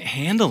can't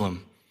handle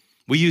them.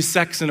 We use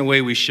sex in a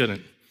way we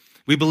shouldn't.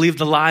 We believe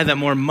the lie that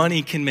more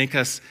money can make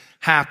us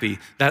happy,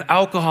 that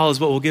alcohol is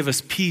what will give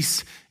us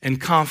peace and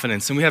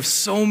confidence. And we have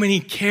so many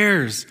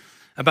cares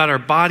about our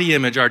body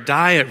image, our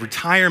diet,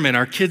 retirement,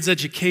 our kids'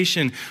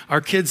 education,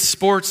 our kids'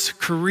 sports,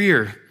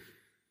 career.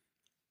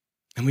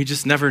 And we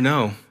just never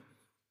know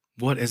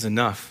what is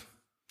enough.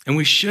 And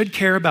we should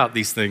care about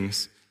these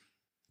things,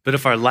 but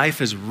if our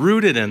life is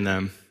rooted in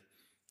them,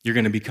 you're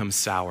going to become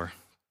sour.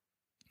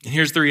 And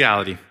here's the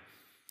reality.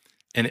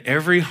 In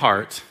every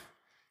heart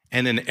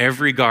and in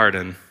every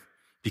garden,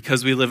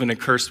 because we live in a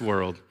cursed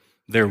world,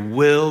 there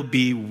will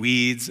be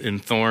weeds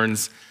and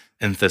thorns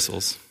and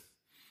thistles.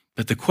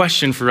 But the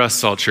question for us,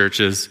 Salt Church,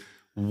 is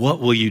what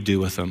will you do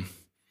with them?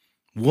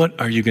 What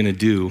are you going to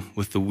do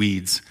with the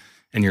weeds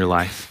in your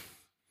life?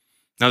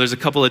 Now, there's a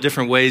couple of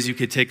different ways you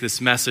could take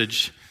this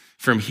message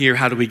from here.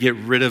 How do we get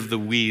rid of the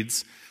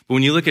weeds? But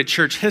when you look at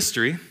church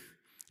history,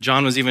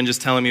 John was even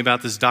just telling me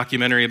about this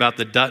documentary about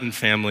the Duggar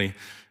family.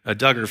 The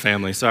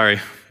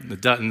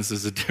Duttons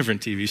is a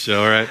different TV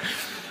show, right?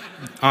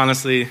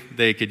 Honestly,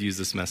 they could use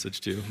this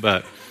message too.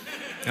 But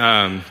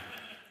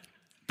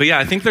yeah,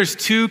 I think there's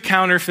two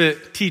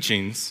counterfeit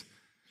teachings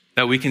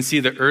that we can see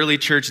the early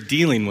church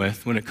dealing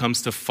with when it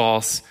comes to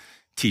false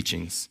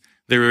teachings.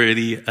 There were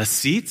the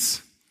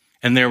ascetes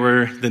and there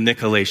were the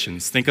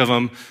Nicolaitans. Think of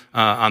them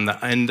on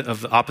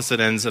the opposite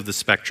ends of the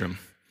spectrum.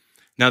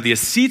 Now, the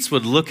ascetes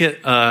would look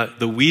at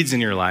the weeds in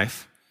your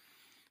life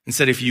and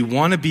said, if you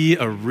want to be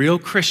a real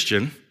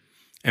Christian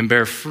and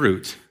bear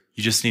fruit,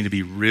 you just need to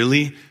be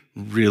really,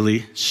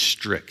 really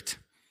strict.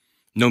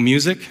 No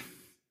music,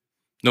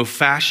 no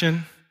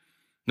fashion,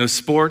 no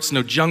sports,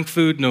 no junk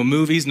food, no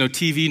movies, no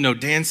TV, no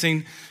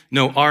dancing,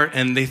 no art.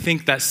 And they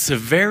think that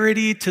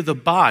severity to the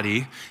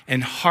body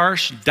and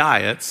harsh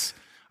diets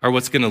are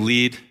what's going to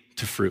lead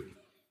to fruit.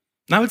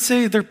 And I would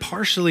say they're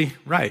partially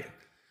right.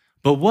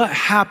 But what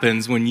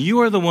happens when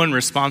you are the one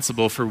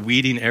responsible for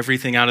weeding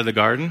everything out of the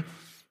garden?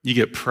 You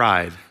get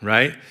pride,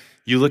 right?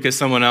 You look at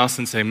someone else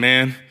and say,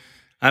 man,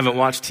 I haven't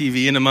watched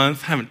TV in a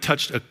month. I haven't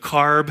touched a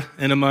carb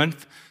in a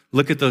month.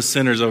 Look at those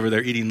sinners over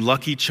there eating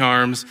Lucky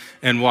Charms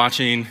and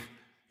watching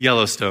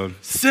Yellowstone.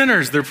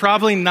 Sinners, they're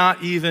probably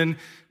not even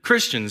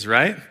Christians,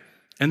 right?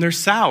 And they're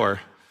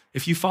sour.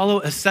 If you follow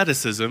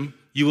asceticism,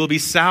 you will be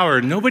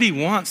sour. Nobody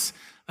wants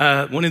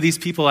one of these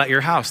people at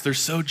your house. They're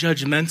so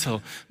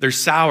judgmental. They're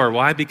sour.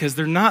 Why? Because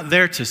they're not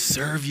there to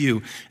serve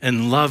you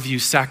and love you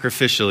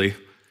sacrificially.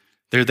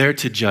 They're there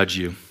to judge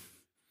you.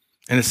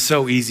 And it's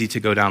so easy to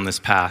go down this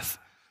path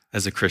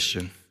as a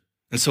Christian.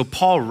 And so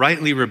Paul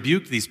rightly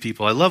rebuked these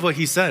people. I love what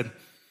he said.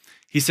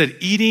 He said,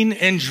 eating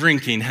and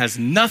drinking has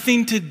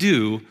nothing to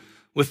do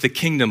with the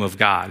kingdom of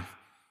God.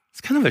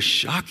 It's kind of a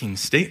shocking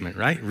statement,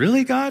 right?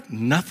 Really, God?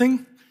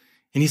 Nothing?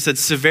 And he said,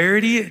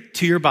 severity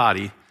to your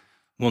body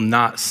will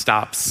not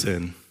stop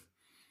sin.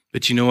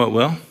 But you know what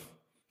will?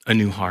 A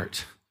new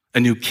heart, a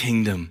new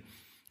kingdom.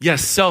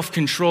 Yes,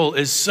 self-control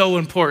is so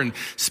important.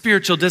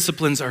 Spiritual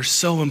disciplines are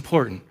so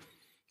important,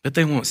 but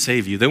they won't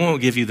save you. They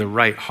won't give you the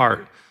right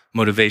heart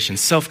motivation.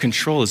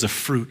 Self-control is a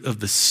fruit of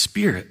the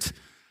Spirit.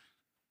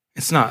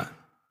 It's not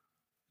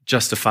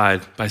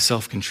justified by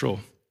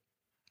self-control.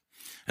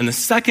 And the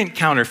second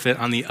counterfeit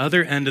on the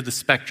other end of the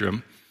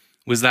spectrum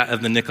was that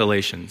of the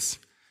Nicolaitans.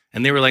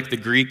 And they were like the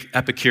Greek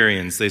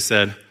Epicureans. They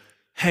said,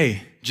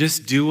 hey,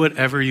 just do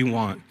whatever you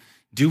want.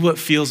 Do what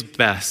feels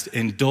best.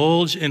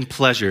 Indulge in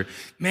pleasure.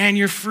 Man,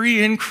 you're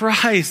free in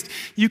Christ.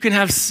 You can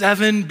have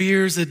 7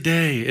 beers a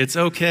day. It's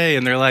okay.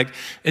 And they're like,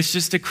 it's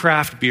just a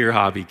craft beer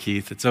hobby,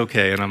 Keith. It's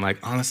okay. And I'm like,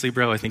 honestly,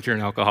 bro, I think you're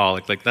an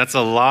alcoholic. Like, that's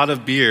a lot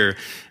of beer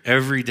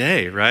every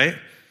day, right?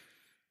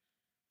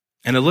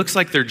 And it looks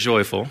like they're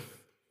joyful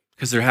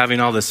because they're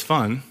having all this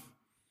fun,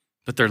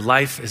 but their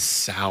life is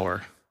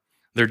sour.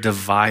 They're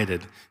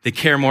divided. They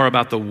care more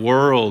about the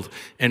world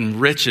and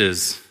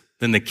riches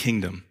than the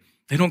kingdom.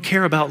 They don't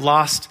care about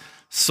lost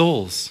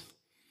souls.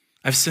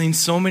 I've seen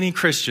so many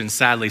Christians,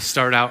 sadly,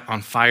 start out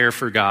on fire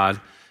for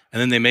God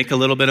and then they make a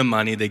little bit of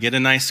money, they get a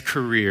nice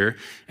career,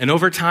 and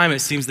over time it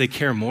seems they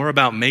care more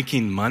about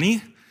making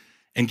money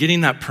and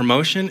getting that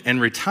promotion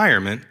and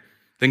retirement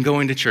than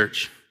going to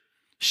church,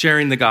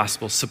 sharing the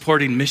gospel,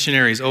 supporting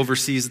missionaries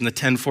overseas in the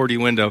 1040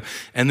 window,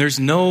 and there's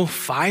no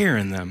fire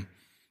in them.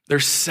 They're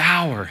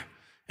sour,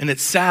 and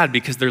it's sad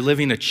because they're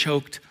living a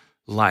choked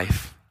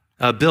life.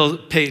 Bill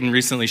Payton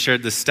recently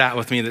shared this stat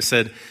with me that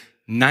said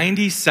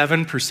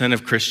 97%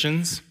 of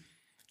Christians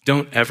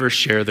don't ever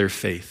share their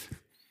faith.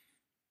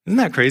 Isn't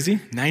that crazy?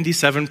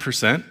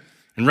 97%.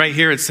 And right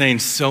here it's saying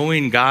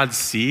sowing God's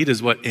seed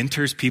is what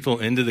enters people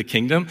into the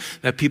kingdom,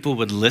 that people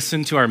would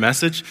listen to our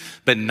message,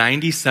 but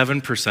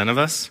 97% of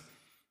us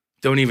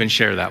don't even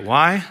share that.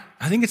 Why?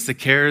 I think it's the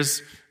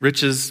cares,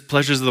 riches,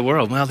 pleasures of the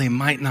world. Well, they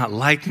might not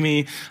like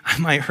me. I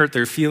might hurt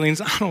their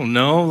feelings. I don't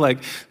know, like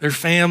their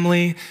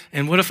family.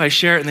 And what if I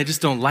share it and they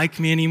just don't like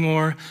me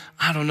anymore?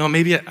 I don't know.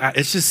 Maybe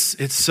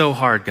it's so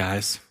hard,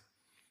 guys.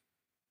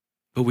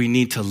 But we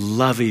need to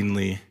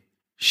lovingly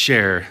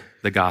share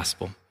the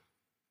gospel.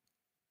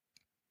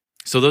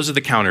 So those are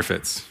the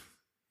counterfeits,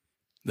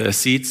 the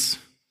Ascetes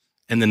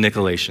and the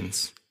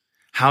Nicolaitans.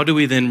 How do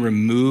we then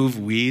remove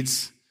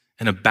weeds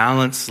in a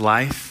balanced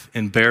life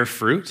and bear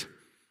fruit?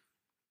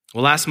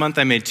 Well, last month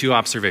I made 2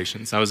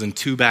 observations. I was in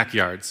 2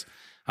 backyards.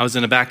 I was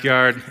in a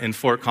backyard in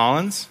Fort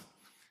Collins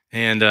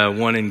and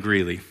one in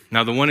Greeley.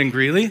 Now the one in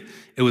Greeley,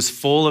 it was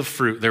full of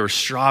fruit. There were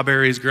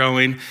strawberries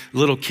growing.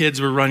 Little kids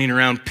were running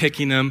around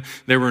picking them.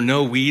 There were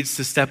no weeds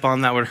to step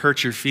on that would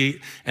hurt your feet.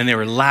 And they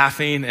were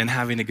laughing and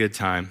having a good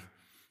time.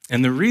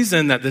 And the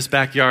reason that this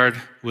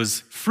backyard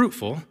was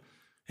fruitful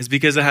is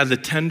because it had the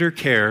tender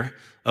care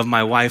of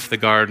my wife, the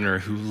gardener,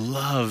 who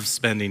loves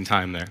spending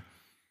time there.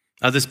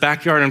 This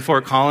backyard in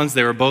Fort Collins,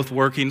 they were both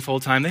working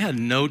full-time. They had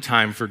no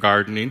time for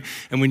gardening.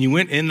 And when you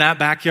went in that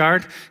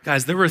backyard,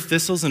 guys, there were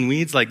thistles and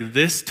weeds like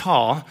this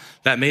tall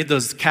that made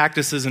those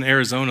cactuses in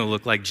Arizona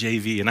look like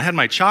JV. And I had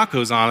my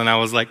Chacos on, and I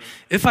was like,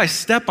 if I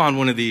step on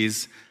one of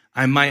these,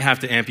 I might have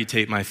to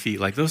amputate my feet.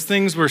 Like those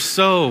things were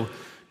so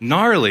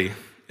gnarly.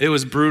 It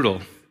was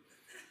brutal.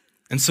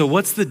 And so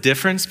what's the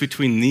difference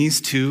between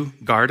these 2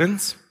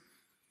 gardens?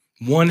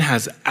 One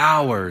has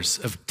hours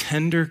of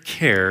tender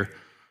care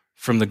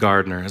from the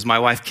gardener as my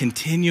wife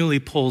continually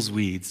pulls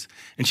weeds.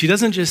 And she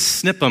doesn't just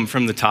snip them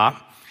from the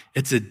top.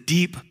 It's a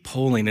deep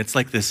pulling. It's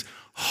like this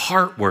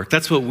heart work.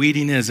 That's what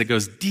weeding is. It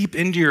goes deep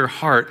into your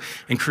heart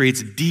and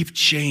creates deep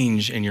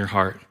change in your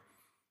heart.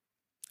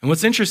 And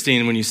what's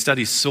interesting when you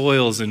study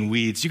soils and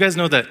weeds, you guys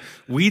know that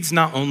weeds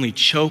not only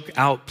choke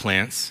out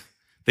plants,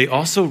 they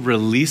also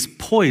release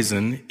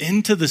poison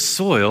into the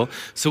soil,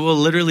 so it will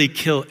literally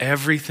kill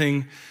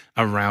everything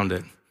around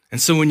it.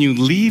 And so when you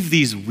leave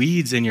these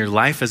weeds in your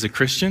life as a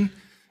Christian,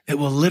 it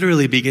will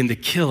literally begin to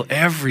kill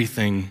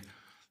everything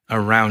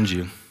around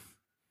you.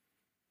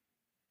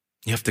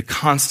 You have to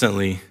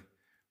constantly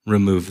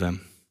remove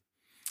them.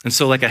 And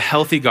so like a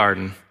healthy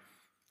garden,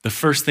 the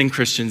first thing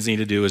Christians need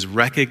to do is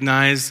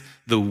recognize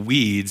the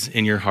weeds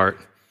in your heart.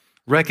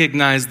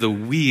 Recognize the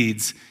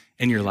weeds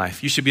in your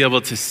life. You should be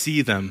able to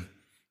see them,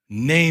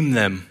 name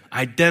them,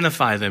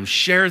 identify them,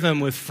 share them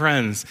with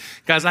friends.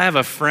 Guys, I have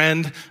a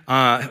friend,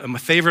 I'm a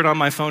favorite on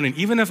my phone, and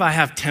even if I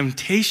have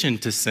temptation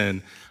to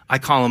sin, I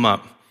call him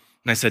up.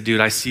 And I said, dude,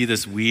 I see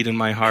this weed in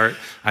my heart.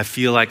 I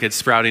feel like it's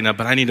sprouting up,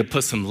 but I need to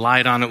put some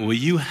light on it. Will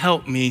you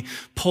help me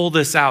pull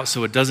this out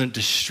so it doesn't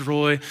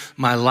destroy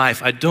my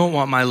life? I don't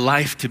want my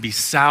life to be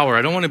sour.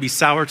 I don't want to be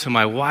sour to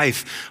my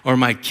wife or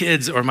my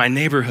kids or my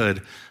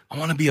neighborhood. I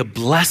want to be a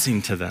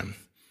blessing to them.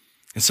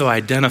 And so I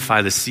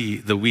identify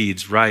the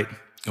weeds right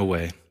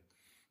away.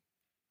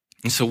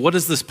 And so what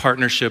does this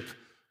partnership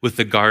with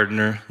the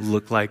gardener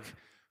look like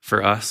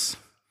for us?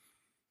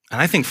 And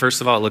I think,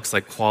 first of all, it looks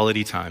like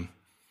quality time.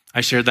 I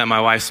shared that my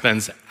wife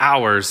spends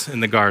hours in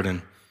the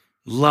garden,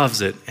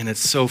 loves it, and it's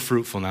so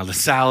fruitful now. The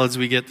salads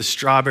we get, the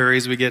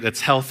strawberries we get,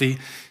 it's healthy,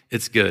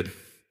 it's good.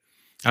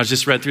 I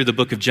just read through the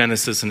book of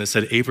Genesis, and it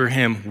said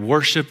Abraham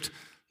worshiped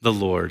the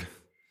Lord.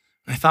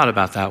 I thought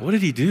about that. What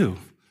did he do?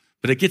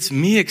 But it gets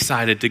me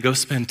excited to go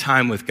spend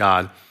time with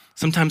God.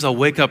 Sometimes I'll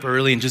wake up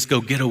early and just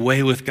go get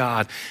away with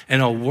God,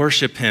 and I'll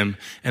worship him,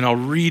 and I'll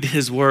read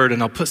his word,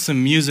 and I'll put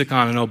some music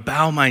on, and I'll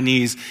bow my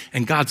knees,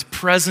 and God's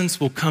presence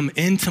will come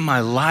into my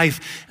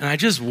life, and I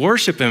just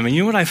worship him. And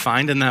you know what I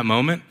find in that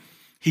moment?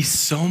 He's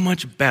so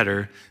much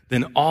better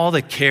than all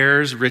the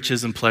cares,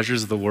 riches, and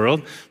pleasures of the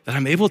world that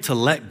I'm able to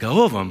let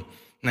go of them.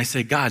 And I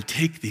say, God,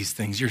 take these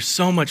things. You're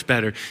so much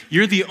better.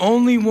 You're the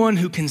only one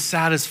who can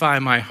satisfy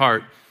my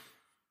heart.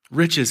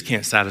 Riches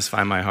can't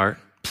satisfy my heart.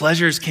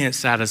 Pleasures can't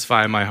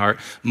satisfy my heart.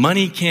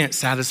 Money can't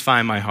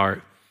satisfy my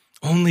heart.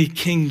 Only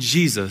King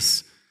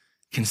Jesus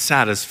can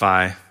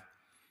satisfy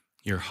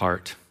your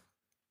heart.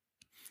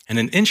 And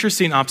an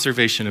interesting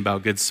observation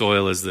about good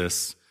soil is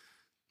this.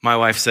 My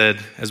wife said,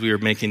 as we were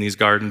making these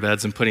garden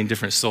beds and putting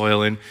different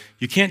soil in,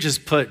 you can't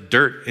just put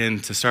dirt in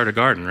to start a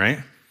garden,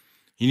 right?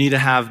 You need to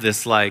have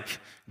this like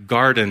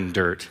garden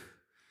dirt.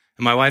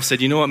 And my wife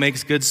said, you know what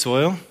makes good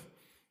soil?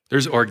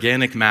 There's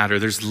organic matter.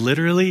 There's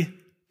literally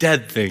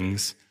dead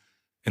things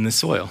in the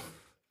soil.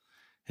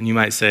 And you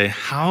might say,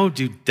 how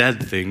do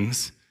dead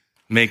things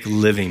make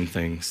living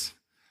things?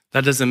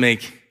 That doesn't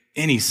make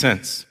any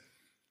sense.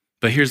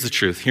 But here's the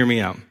truth. Hear me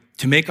out.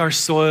 To make our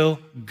soil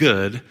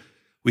good,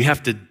 we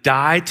have to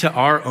die to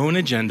our own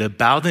agenda,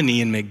 bow the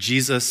knee, and make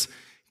Jesus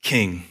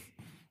king.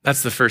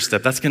 That's the first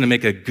step. That's going to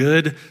make a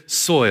good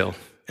soil.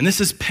 And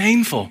this is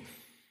painful.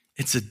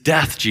 It's a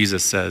death,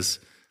 Jesus says,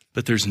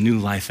 but there's new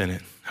life in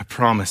it. I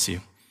promise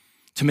you.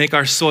 To make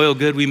our soil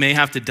good, we may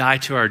have to die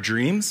to our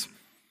dreams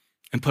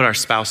and put our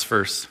spouse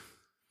first.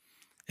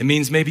 It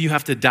means maybe you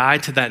have to die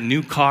to that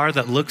new car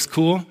that looks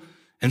cool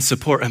and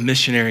support a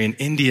missionary in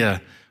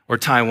India or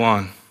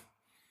Taiwan.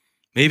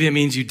 Maybe it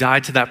means you die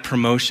to that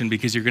promotion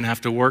because you're going to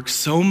have to work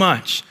so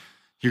much,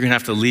 you're going to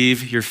have to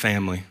leave your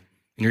family and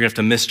you're going to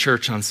have to miss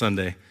church on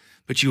Sunday.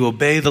 But you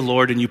obey the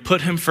Lord and you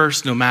put him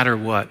first no matter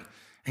what.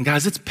 And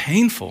guys, it's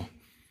painful,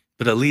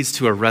 but it leads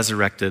to a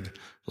resurrected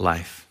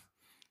life.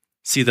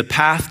 See, the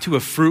path to a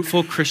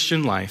fruitful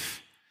Christian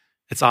life,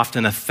 it's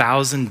often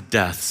 1,000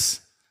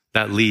 deaths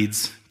that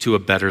leads to a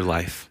better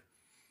life,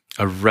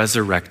 a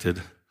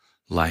resurrected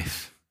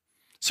life.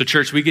 So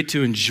church, we get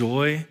to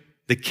enjoy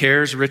the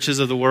cares, riches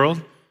of the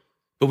world,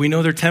 but we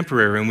know they're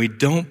temporary and we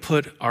don't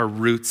put our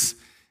roots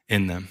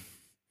in them.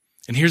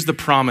 And here's the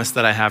promise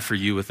that I have for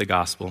you with the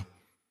gospel.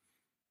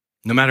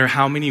 No matter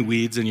how many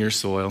weeds in your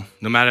soil,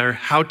 no matter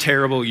how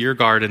terrible your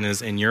garden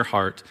is in your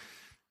heart,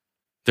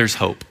 there's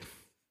hope.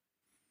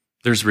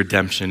 There's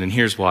redemption, and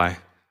here's why.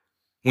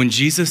 When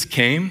Jesus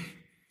came,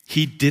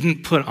 he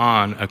didn't put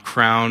on a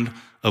crown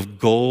of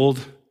gold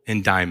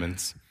and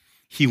diamonds.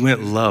 He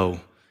went low,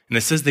 and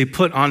it says they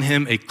put on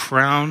him a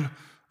crown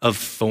of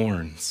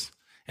thorns,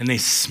 and they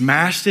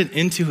smashed it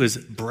into his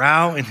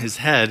brow and his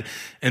head,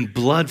 and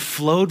blood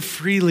flowed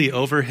freely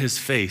over his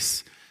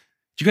face.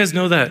 Do you guys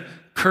know that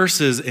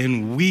curses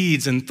and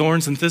weeds and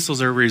thorns and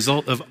thistles are a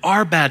result of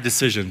our bad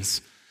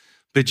decisions?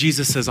 But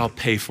Jesus says, I'll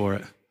pay for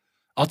it.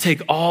 I'll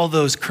take all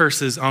those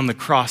curses on the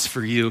cross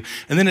for you.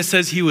 And then it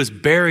says he was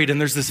buried,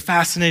 and there's this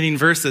fascinating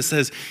verse that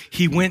says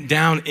he went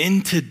down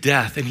into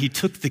death and he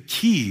took the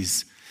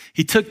keys.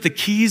 He took the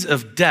keys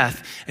of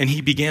death and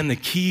he began the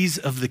keys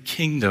of the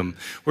kingdom,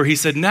 where he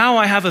said, now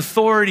I have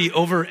authority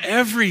over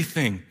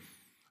everything.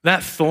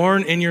 That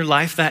thorn in your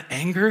life, that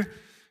anger,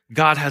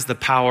 God has the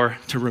power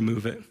to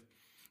remove it.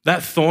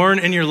 That thorn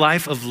in your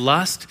life of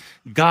lust,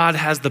 God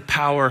has the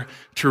power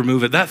to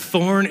remove it. That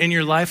thorn in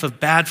your life of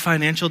bad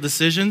financial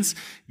decisions,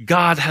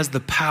 God has the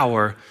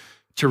power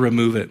to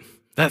remove it.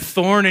 That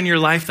thorn in your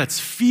life that's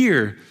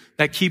fear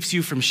that keeps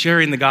you from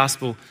sharing the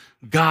gospel,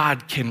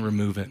 God can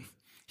remove it.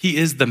 He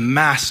is the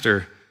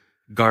master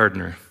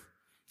gardener,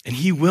 and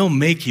he will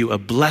make you a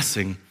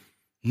blessing,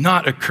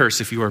 not a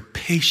curse, if you are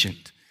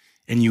patient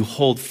and you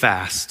hold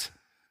fast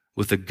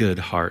with a good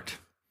heart.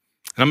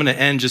 And I'm going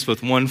to end just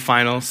with one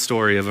final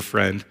story of a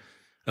friend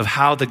of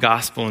how the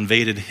gospel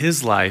invaded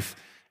his life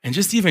and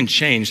just even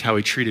changed how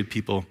he treated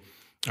people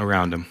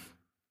around him.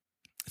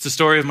 It's a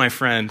story of my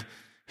friend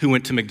who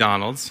went to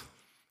McDonald's.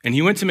 And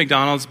he went to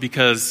McDonald's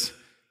because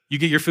you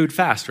get your food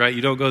fast, right?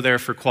 You don't go there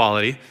for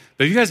quality.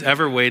 But have you guys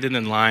ever waited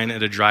in line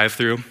at a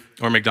drive-thru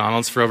or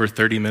McDonald's for over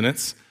 30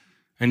 minutes?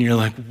 And you're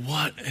like,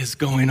 what is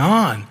going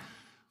on?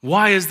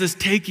 Why is this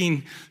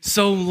taking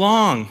so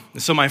long?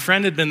 So my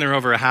friend had been there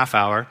over a half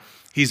hour.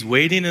 He's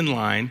waiting in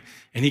line,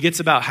 and he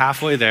gets about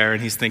halfway there,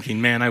 and he's thinking,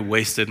 man, I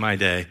wasted my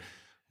day.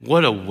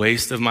 What a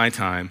waste of my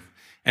time.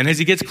 And as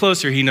he gets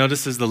closer, he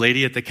notices the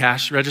lady at the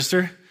cash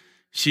register.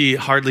 She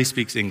hardly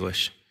speaks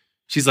English.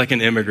 She's like an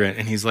immigrant,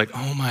 and he's like,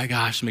 oh my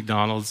gosh,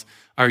 McDonald's,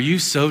 are you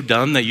so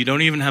dumb that you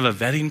don't even have a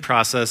vetting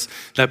process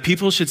that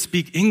people should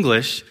speak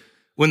English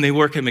when they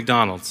work at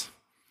McDonald's?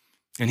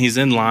 And he's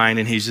in line,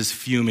 and he's just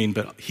fuming,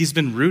 but he's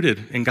been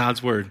rooted in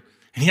God's word.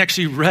 And he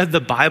actually read the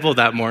Bible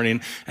that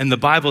morning, and the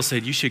Bible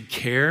said you should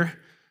care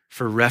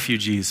for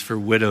refugees, for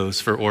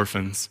widows, for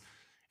orphans.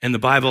 And the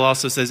Bible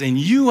also says, and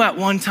you at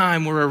one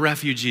time were a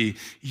refugee.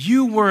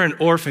 You were an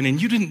orphan,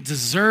 and you didn't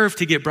deserve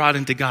to get brought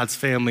into God's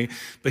family,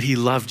 but he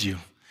loved you.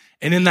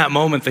 And in that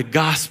moment, the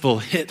gospel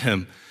hit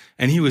him,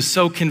 and he was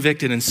so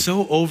convicted and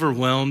so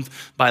overwhelmed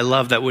by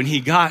love that when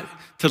he got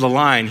to the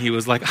line, he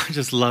was like, I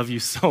just love you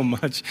so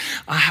much.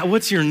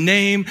 What's your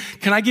name?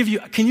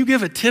 Can you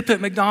give a tip at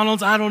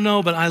McDonald's? I don't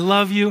know, but I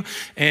love you.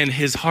 And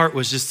his heart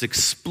was just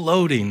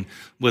exploding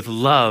with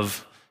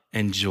love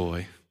and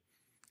joy.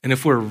 And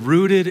if we're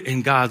rooted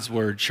in God's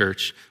word,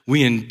 church,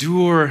 we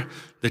endure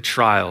the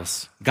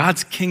trials.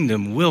 God's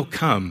kingdom will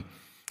come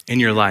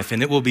in your life,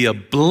 and it will be a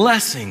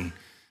blessing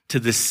to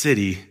this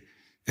city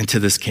and to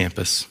this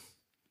campus.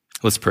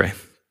 Let's pray.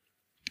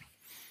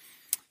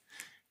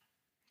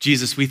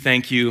 Jesus, we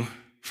thank you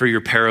for your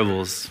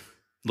parables.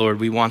 Lord,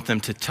 we want them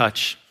to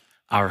touch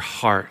our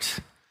heart.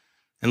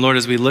 And Lord,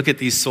 as we look at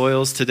these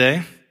soils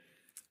today,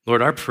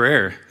 Lord, our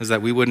prayer is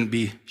that we wouldn't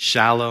be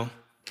shallow,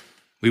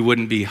 we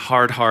wouldn't be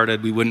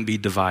hard-hearted, we wouldn't be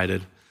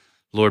divided,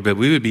 Lord, but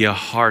we would be a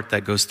heart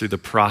that goes through the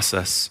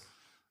process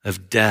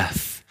of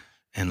death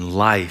and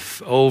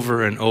life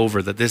over and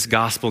over, that this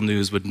gospel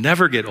news would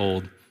never get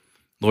old,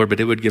 Lord,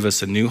 but it would give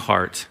us a new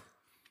heart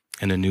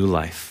and a new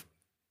life.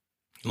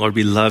 Lord,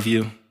 we love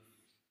you.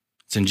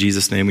 It's in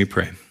Jesus' name we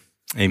pray.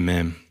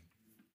 Amen.